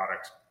packaging the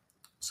product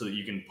so that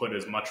you can put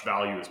as much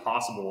value as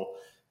possible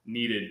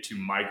needed to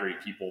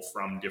migrate people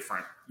from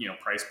different,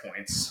 price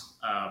points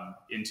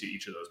into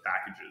each of those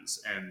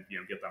packages and,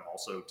 get them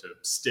also to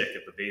stick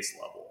at the base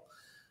level.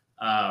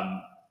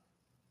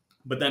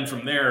 But then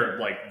from there,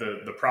 like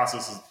the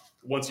process is,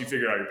 once you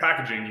figure out your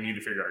packaging, you need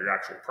to figure out your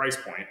actual price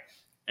point.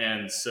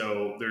 And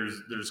so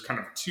there's kind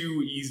of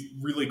 2 easy,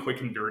 really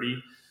quick and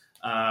dirty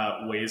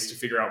ways to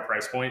figure out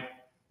price point.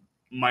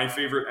 My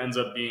favorite ends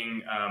up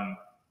being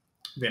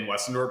Van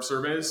Westendorp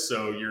surveys.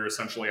 So you're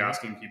essentially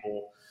asking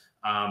people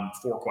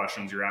 4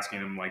 questions. You're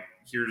asking them like,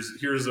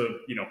 here's a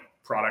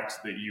product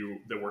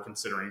that we're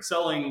considering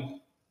selling.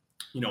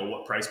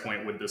 What price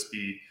point would this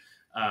be?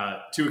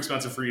 Too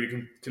expensive for you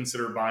to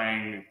consider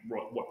buying?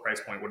 What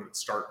price point would it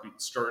starting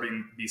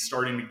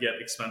to get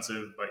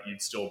expensive, but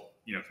you'd still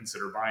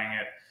consider buying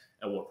it?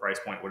 At what price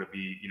point would it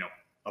be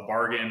a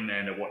bargain?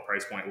 And at what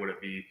price point would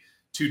it be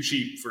too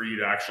cheap for you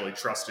to actually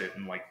trust it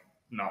and like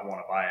not want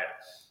to buy it?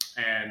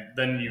 And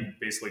then you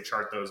basically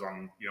chart those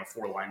on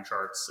 4 line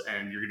charts,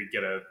 and you're going to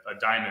get a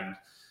diamond,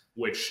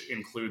 which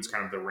includes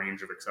kind of the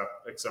range of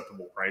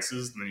acceptable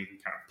prices. And then you can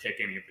kind of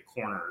pick any of the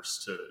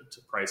corners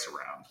to price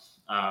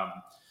around.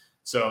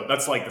 So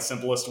that's like the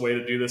simplest way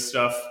to do this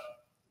stuff.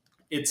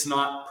 It's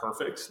not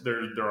perfect.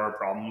 There are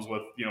problems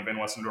with Van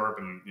Westendorp,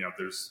 and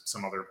there's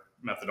some other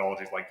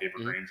methodologies like David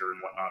Granger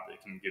and whatnot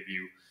that can give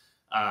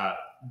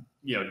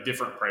you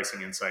different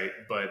pricing insight,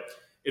 but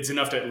it's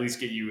enough to at least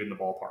get you in the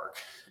ballpark.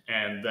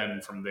 And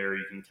then from there,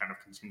 you can kind of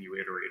continue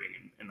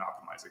iterating and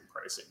optimizing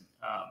pricing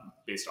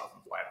based off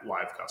of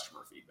live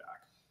customer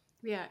feedback.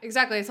 Yeah,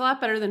 exactly. It's a lot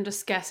better than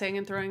just guessing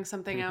and throwing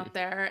something out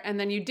there. And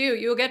then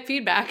you'll get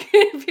feedback.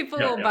 People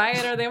will buy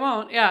it or they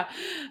won't. Yeah.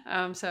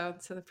 So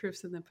the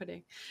proof's in the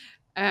pudding.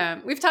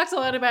 We've talked a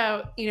lot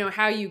about,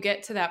 how you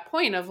get to that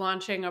point of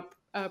launching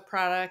a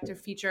product or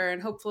feature,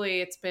 and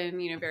hopefully it's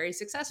been, very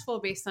successful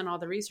based on all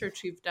the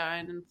research you've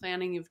done and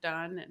planning you've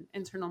done and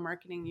internal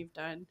marketing you've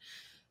done.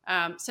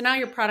 So now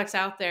your product's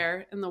out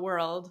there in the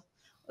world.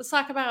 Let's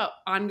talk about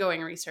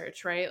ongoing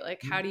research, right?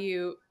 Like how do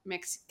you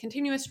mix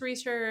continuous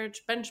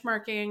research,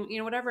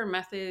 benchmarking, whatever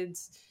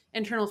methods,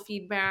 internal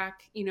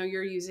feedback,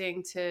 you're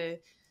using to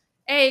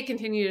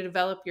continue to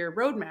develop your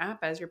roadmap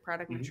as your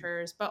product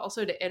matures, but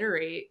also to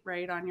iterate,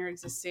 right, on your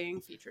existing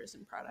features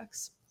and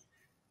products.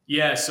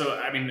 Yeah, so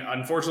I mean,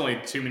 unfortunately,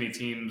 too many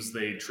teams,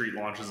 they treat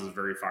launches as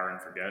very fire and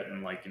forget,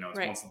 and like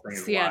once the thing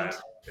is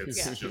live,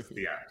 it's just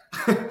the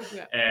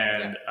end.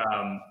 And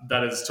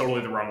that is totally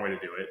the wrong way to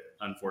do it.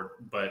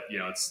 But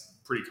it's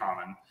pretty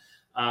common.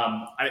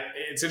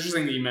 It's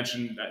interesting that you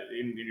mentioned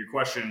in your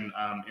question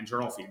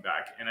internal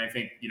feedback, and I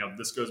think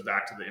this goes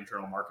back to the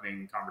internal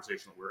marketing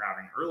conversation that we were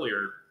having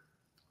earlier.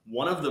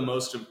 One of the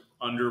most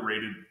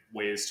underrated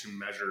ways to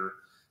measure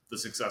the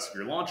success of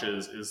your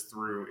launches is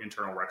through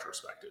internal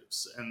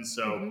retrospectives. And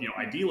so,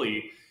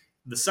 ideally,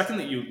 the second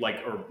that you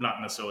or not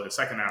necessarily the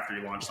second after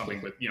you launch something,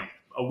 but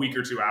a week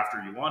or 2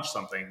 after you launch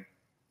something,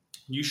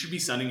 you should be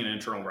sending an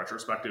internal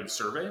retrospective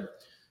survey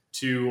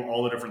to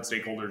all the different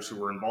stakeholders who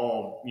were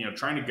involved,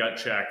 trying to gut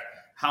check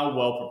how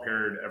well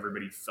prepared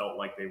everybody felt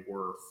like they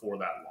were for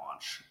that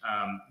launch.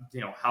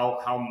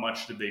 How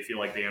much did they feel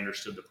like they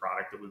understood the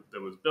product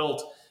that was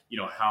built?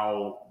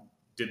 How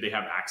did they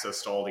have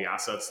access to all the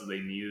assets that they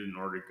needed in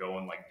order to go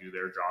and do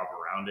their job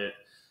around it?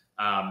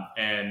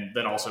 And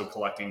then also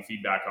collecting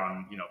feedback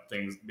on,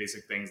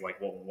 basic things like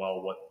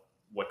what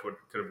what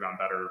could have gone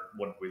better,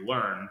 what did we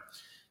learn.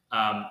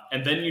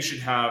 And then you should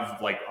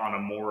have, like, on a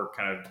more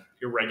kind of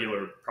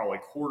irregular, probably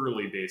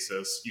quarterly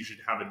basis, you should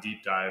have a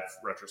deep dive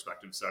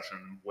retrospective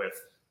session with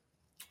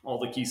all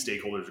the key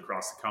stakeholders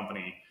across the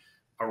company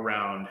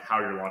around how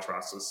your launch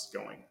process is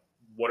going.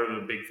 What are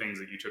the big things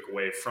that you took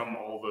away from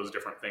all those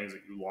different things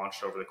that you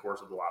launched over the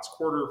course of the last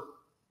quarter?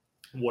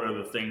 What are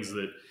the things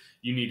that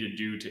you need to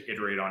do to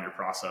iterate on your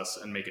process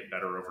and make it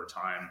better over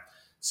time?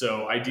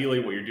 So ideally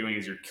what you're doing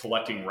is you're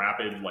collecting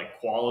rapid, like,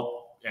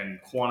 and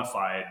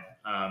quantified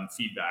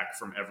feedback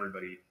from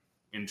everybody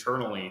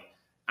internally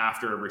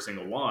after every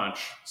single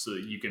launch so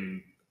that you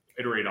can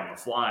iterate on the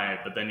fly,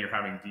 but then you're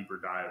having deeper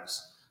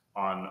dives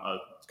on a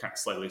kind of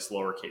slightly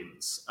slower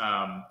cadence.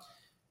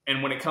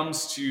 And when it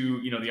comes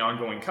to, the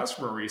ongoing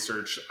customer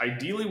research,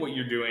 ideally what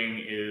you're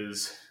doing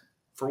is,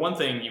 for one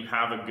thing, you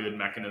have a good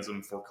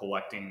mechanism for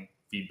collecting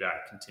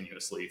feedback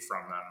continuously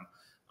from them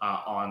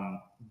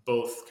on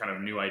both kind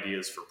of new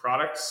ideas for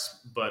products,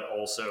 but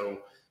also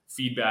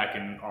feedback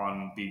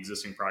on the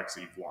existing products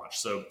that you've launched.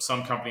 So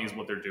some companies,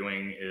 what they're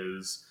doing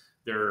is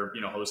they're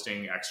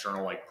hosting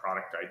external, like,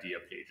 product idea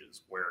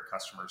pages where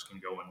customers can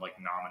go and, like,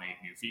 nominate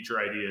new feature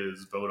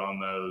ideas, vote on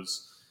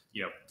those,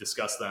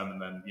 discuss them,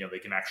 and then they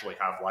can actually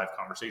have live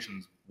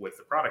conversations with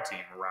the product team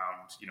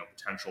around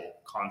potential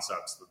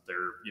concepts that they're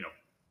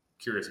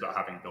curious about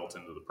having built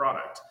into the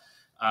product.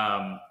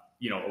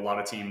 A lot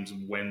of teams,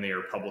 when they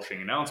are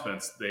publishing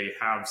announcements, they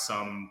have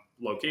some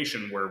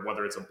location where,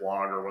 whether it's a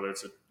blog or whether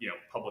it's a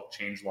public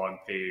changelog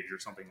page or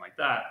something like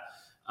that,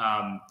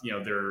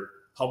 they're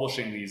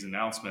publishing these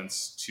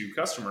announcements to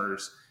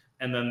customers,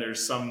 and then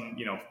there's some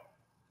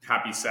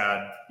happy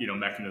sad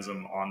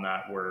mechanism on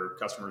that where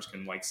customers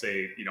can, like,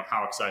 say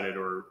how excited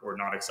or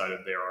not excited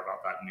they are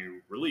about that new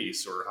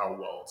release or how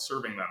well it's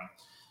serving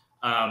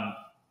them.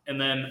 And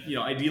then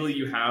ideally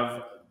you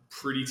have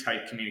pretty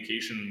tight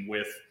communication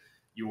with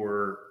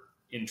your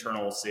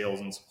internal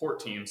sales and support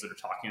teams that are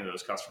talking to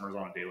those customers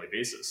on a daily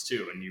basis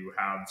too. And you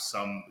have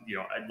some,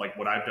 like,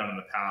 what I've done in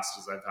the past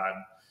is I've had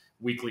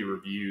weekly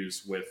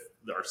reviews with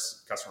our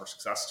customer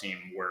success team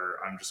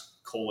where I'm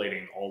just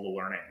collating all the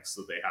learnings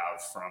that they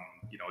have from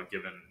a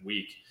given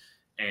week,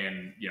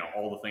 and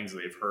all the things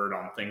that they've heard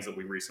on things that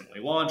we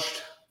recently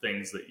launched,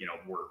 things that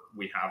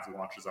we have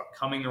launches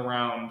upcoming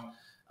around,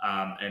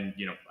 and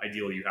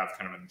ideally you have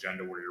kind of an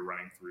agenda where you're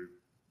running through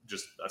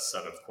just a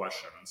set of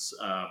questions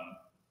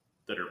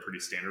that are pretty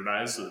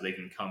standardized so that they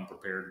can come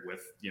prepared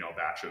with a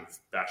batch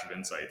of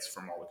insights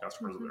from all the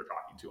customers that they're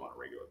talking to on a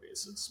regular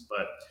basis.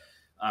 But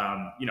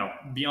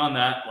beyond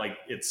that, like,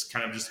 it's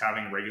kind of just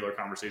having regular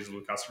conversations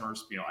with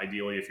customers.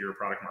 Ideally, if you're a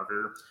product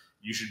marketer,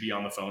 you should be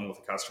on the phone with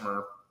a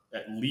customer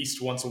at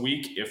least once a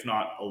week, if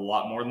not a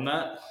lot more than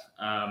that.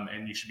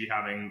 And you should be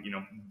having,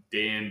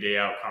 day in, day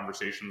out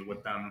conversations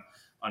with them,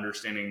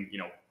 understanding,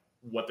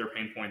 what their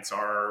pain points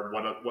are,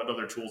 what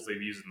other tools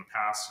they've used in the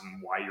past,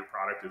 and why your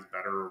product is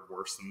better or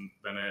worse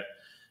than it.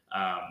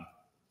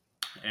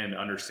 And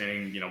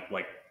understanding,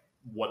 like,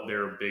 what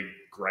their big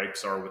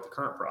gripes are with the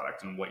current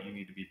product and what you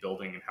need to be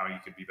building and how you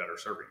could be better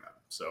serving them.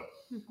 So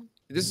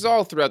this is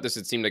all throughout this.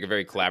 It seemed like a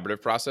very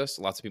collaborative process.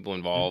 Lots of people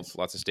involved,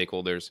 lots of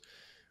stakeholders.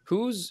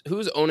 Who's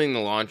owning the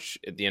launch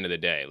at the end of the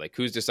day? Like,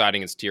 who's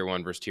deciding it's tier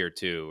 1 versus tier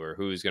 2, or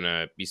who's going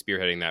to be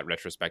spearheading that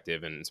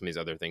retrospective and some of these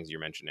other things you're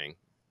mentioning?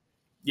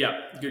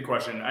 Yeah, good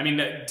question. I mean,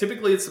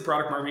 typically it's the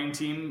product marketing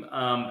team.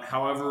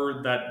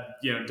 However, that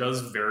does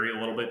vary a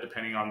little bit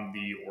depending on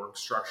the org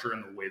structure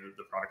and the way that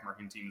the product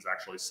marketing team is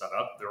actually set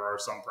up. There are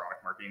some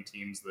product marketing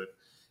teams that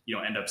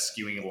end up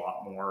skewing a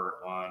lot more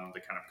on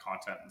the kind of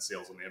content and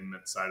sales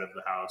enablement side of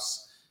the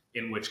house.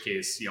 In which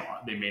case,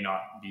 they may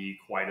not be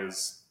quite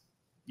as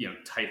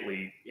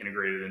tightly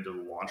integrated into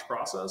the launch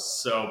process.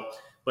 So,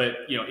 but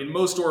in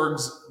most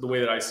orgs, the way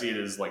that I see it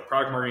is, like,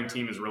 product marketing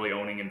team is really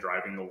owning and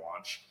driving the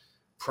launch.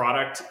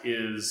 Product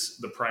is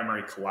the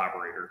primary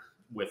collaborator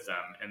with them.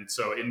 And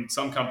so in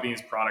some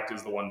companies, product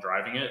is the one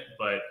driving it,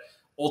 but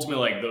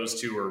ultimately, like, those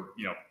two are,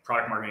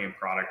 product marketing and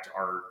product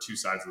are two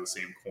sides of the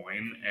same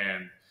coin.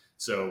 And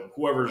so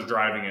whoever's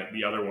driving it,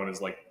 the other one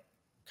is, like,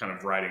 kind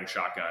of riding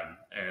shotgun,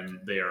 and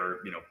they are,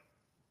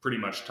 pretty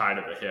much tied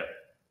at the hip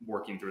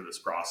working through this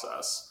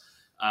process.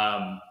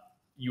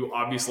 You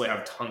obviously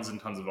have tons and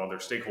tons of other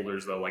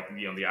stakeholders, though. Like,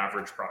 the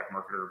average product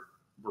marketer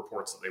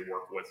reports that they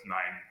work with 9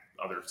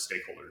 other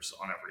stakeholders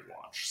on every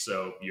launch.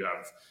 So you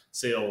have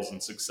sales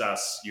and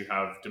success, you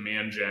have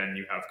demand gen,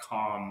 you have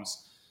comms,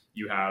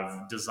 you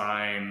have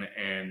design,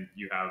 and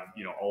you have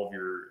all of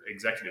your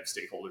executive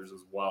stakeholders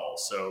as well.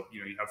 So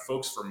you have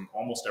folks from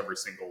almost every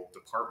single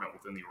department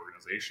within the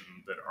organization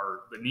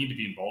that need to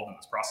be involved in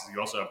this process. You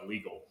also have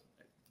legal,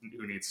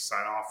 who needs to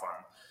sign off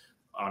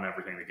on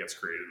everything that gets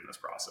created in this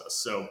process.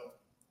 So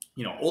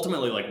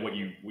ultimately, like, what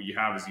you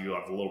have is you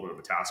have a little bit of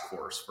a task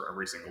force for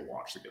every single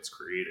launch that gets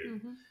created.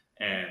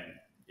 And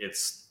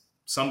it's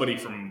somebody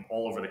from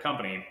all over the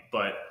company,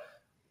 but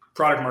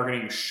product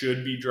marketing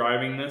should be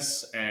driving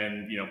this.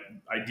 And,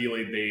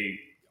 ideally they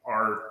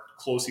are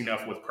close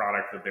enough with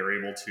product that they're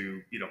able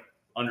to,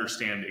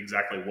 understand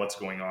exactly what's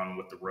going on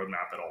with the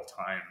roadmap at all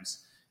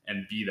times,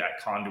 and be that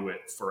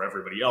conduit for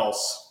everybody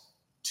else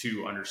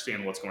to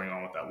understand what's going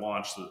on with that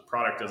launch, so the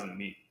product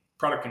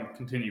can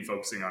continue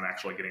focusing on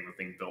actually getting the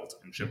thing built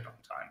and shipped on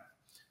time.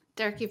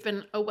 Derek, you've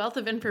been a wealth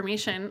of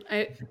information.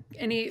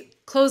 Any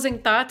closing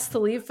thoughts to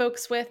leave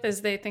folks with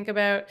as they think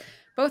about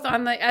both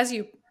on the, as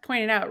you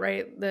pointed out,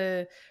 right,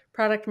 the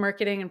product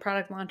marketing and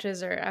product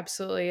launches are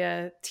absolutely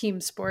a team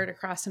sport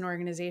across an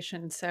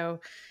organization. So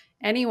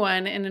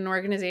anyone in an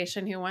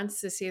organization who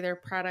wants to see their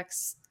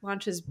products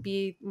launches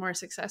be more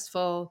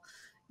successful,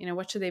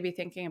 what should they be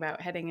thinking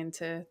about heading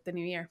into the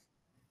new year?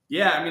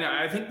 Yeah, I mean,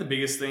 I think the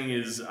biggest thing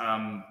is,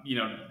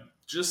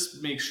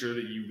 just make sure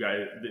that you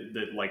guys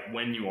that like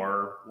when you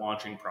are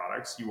launching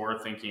products, you are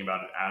thinking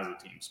about it as a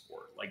team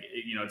sport. Like,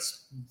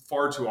 it's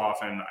far too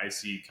often I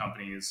see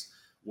companies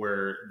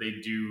where they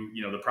do,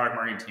 the product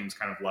marketing team's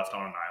kind of left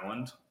on an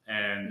island,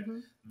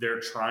 and they're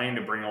trying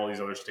to bring all these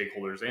other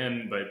stakeholders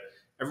in, but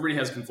everybody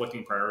has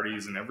conflicting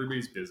priorities and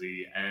everybody's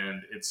busy,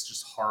 and it's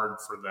just hard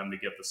for them to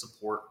get the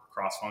support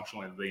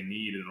cross-functionally that they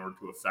need in order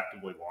to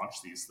effectively launch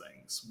these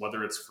things,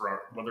 whether it's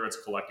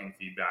collecting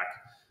feedback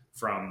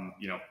from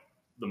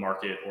the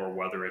market, or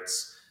whether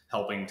it's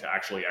helping to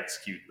actually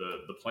execute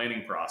the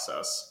planning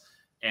process.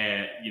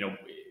 And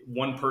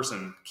one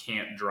person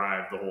can't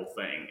drive the whole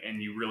thing,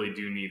 and you really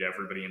do need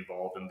everybody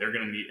involved, and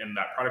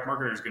that product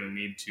marketer is going to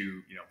need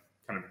to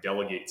kind of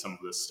delegate some of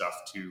this stuff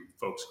to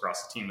folks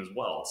across the team as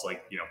well. It's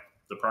like,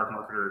 the product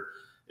marketer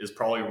is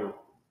probably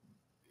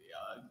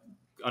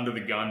under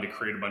the gun to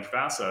create a bunch of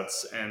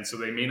assets, and so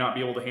they may not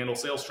be able to handle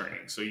sales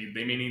training. So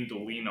they may need to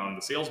lean on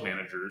the sales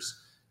managers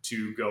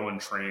to go and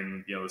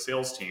train the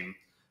sales team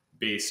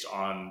based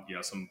on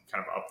some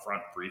kind of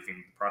upfront briefing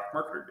the product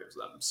marketer gives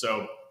them.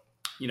 So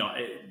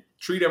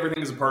treat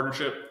everything as a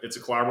partnership. It's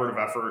a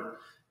collaborative effort.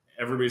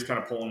 Everybody's kind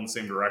of pulling in the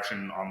same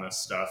direction on this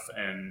stuff,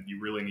 and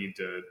you really need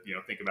to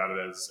think about it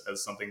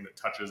as something that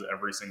touches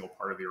every single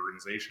part of the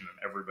organization,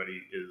 and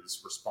everybody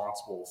is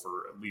responsible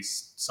for at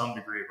least some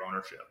degree of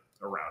ownership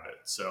around it.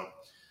 So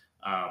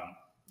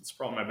it's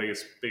probably my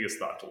biggest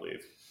thought to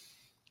leave.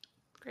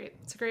 Great.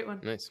 It's a great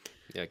one. Nice.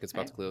 Yeah, good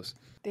spot to close.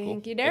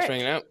 Thank Cool. you, Derek. Thanks for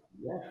hanging out.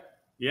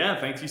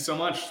 Yeah, thank you so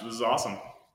much. This is awesome.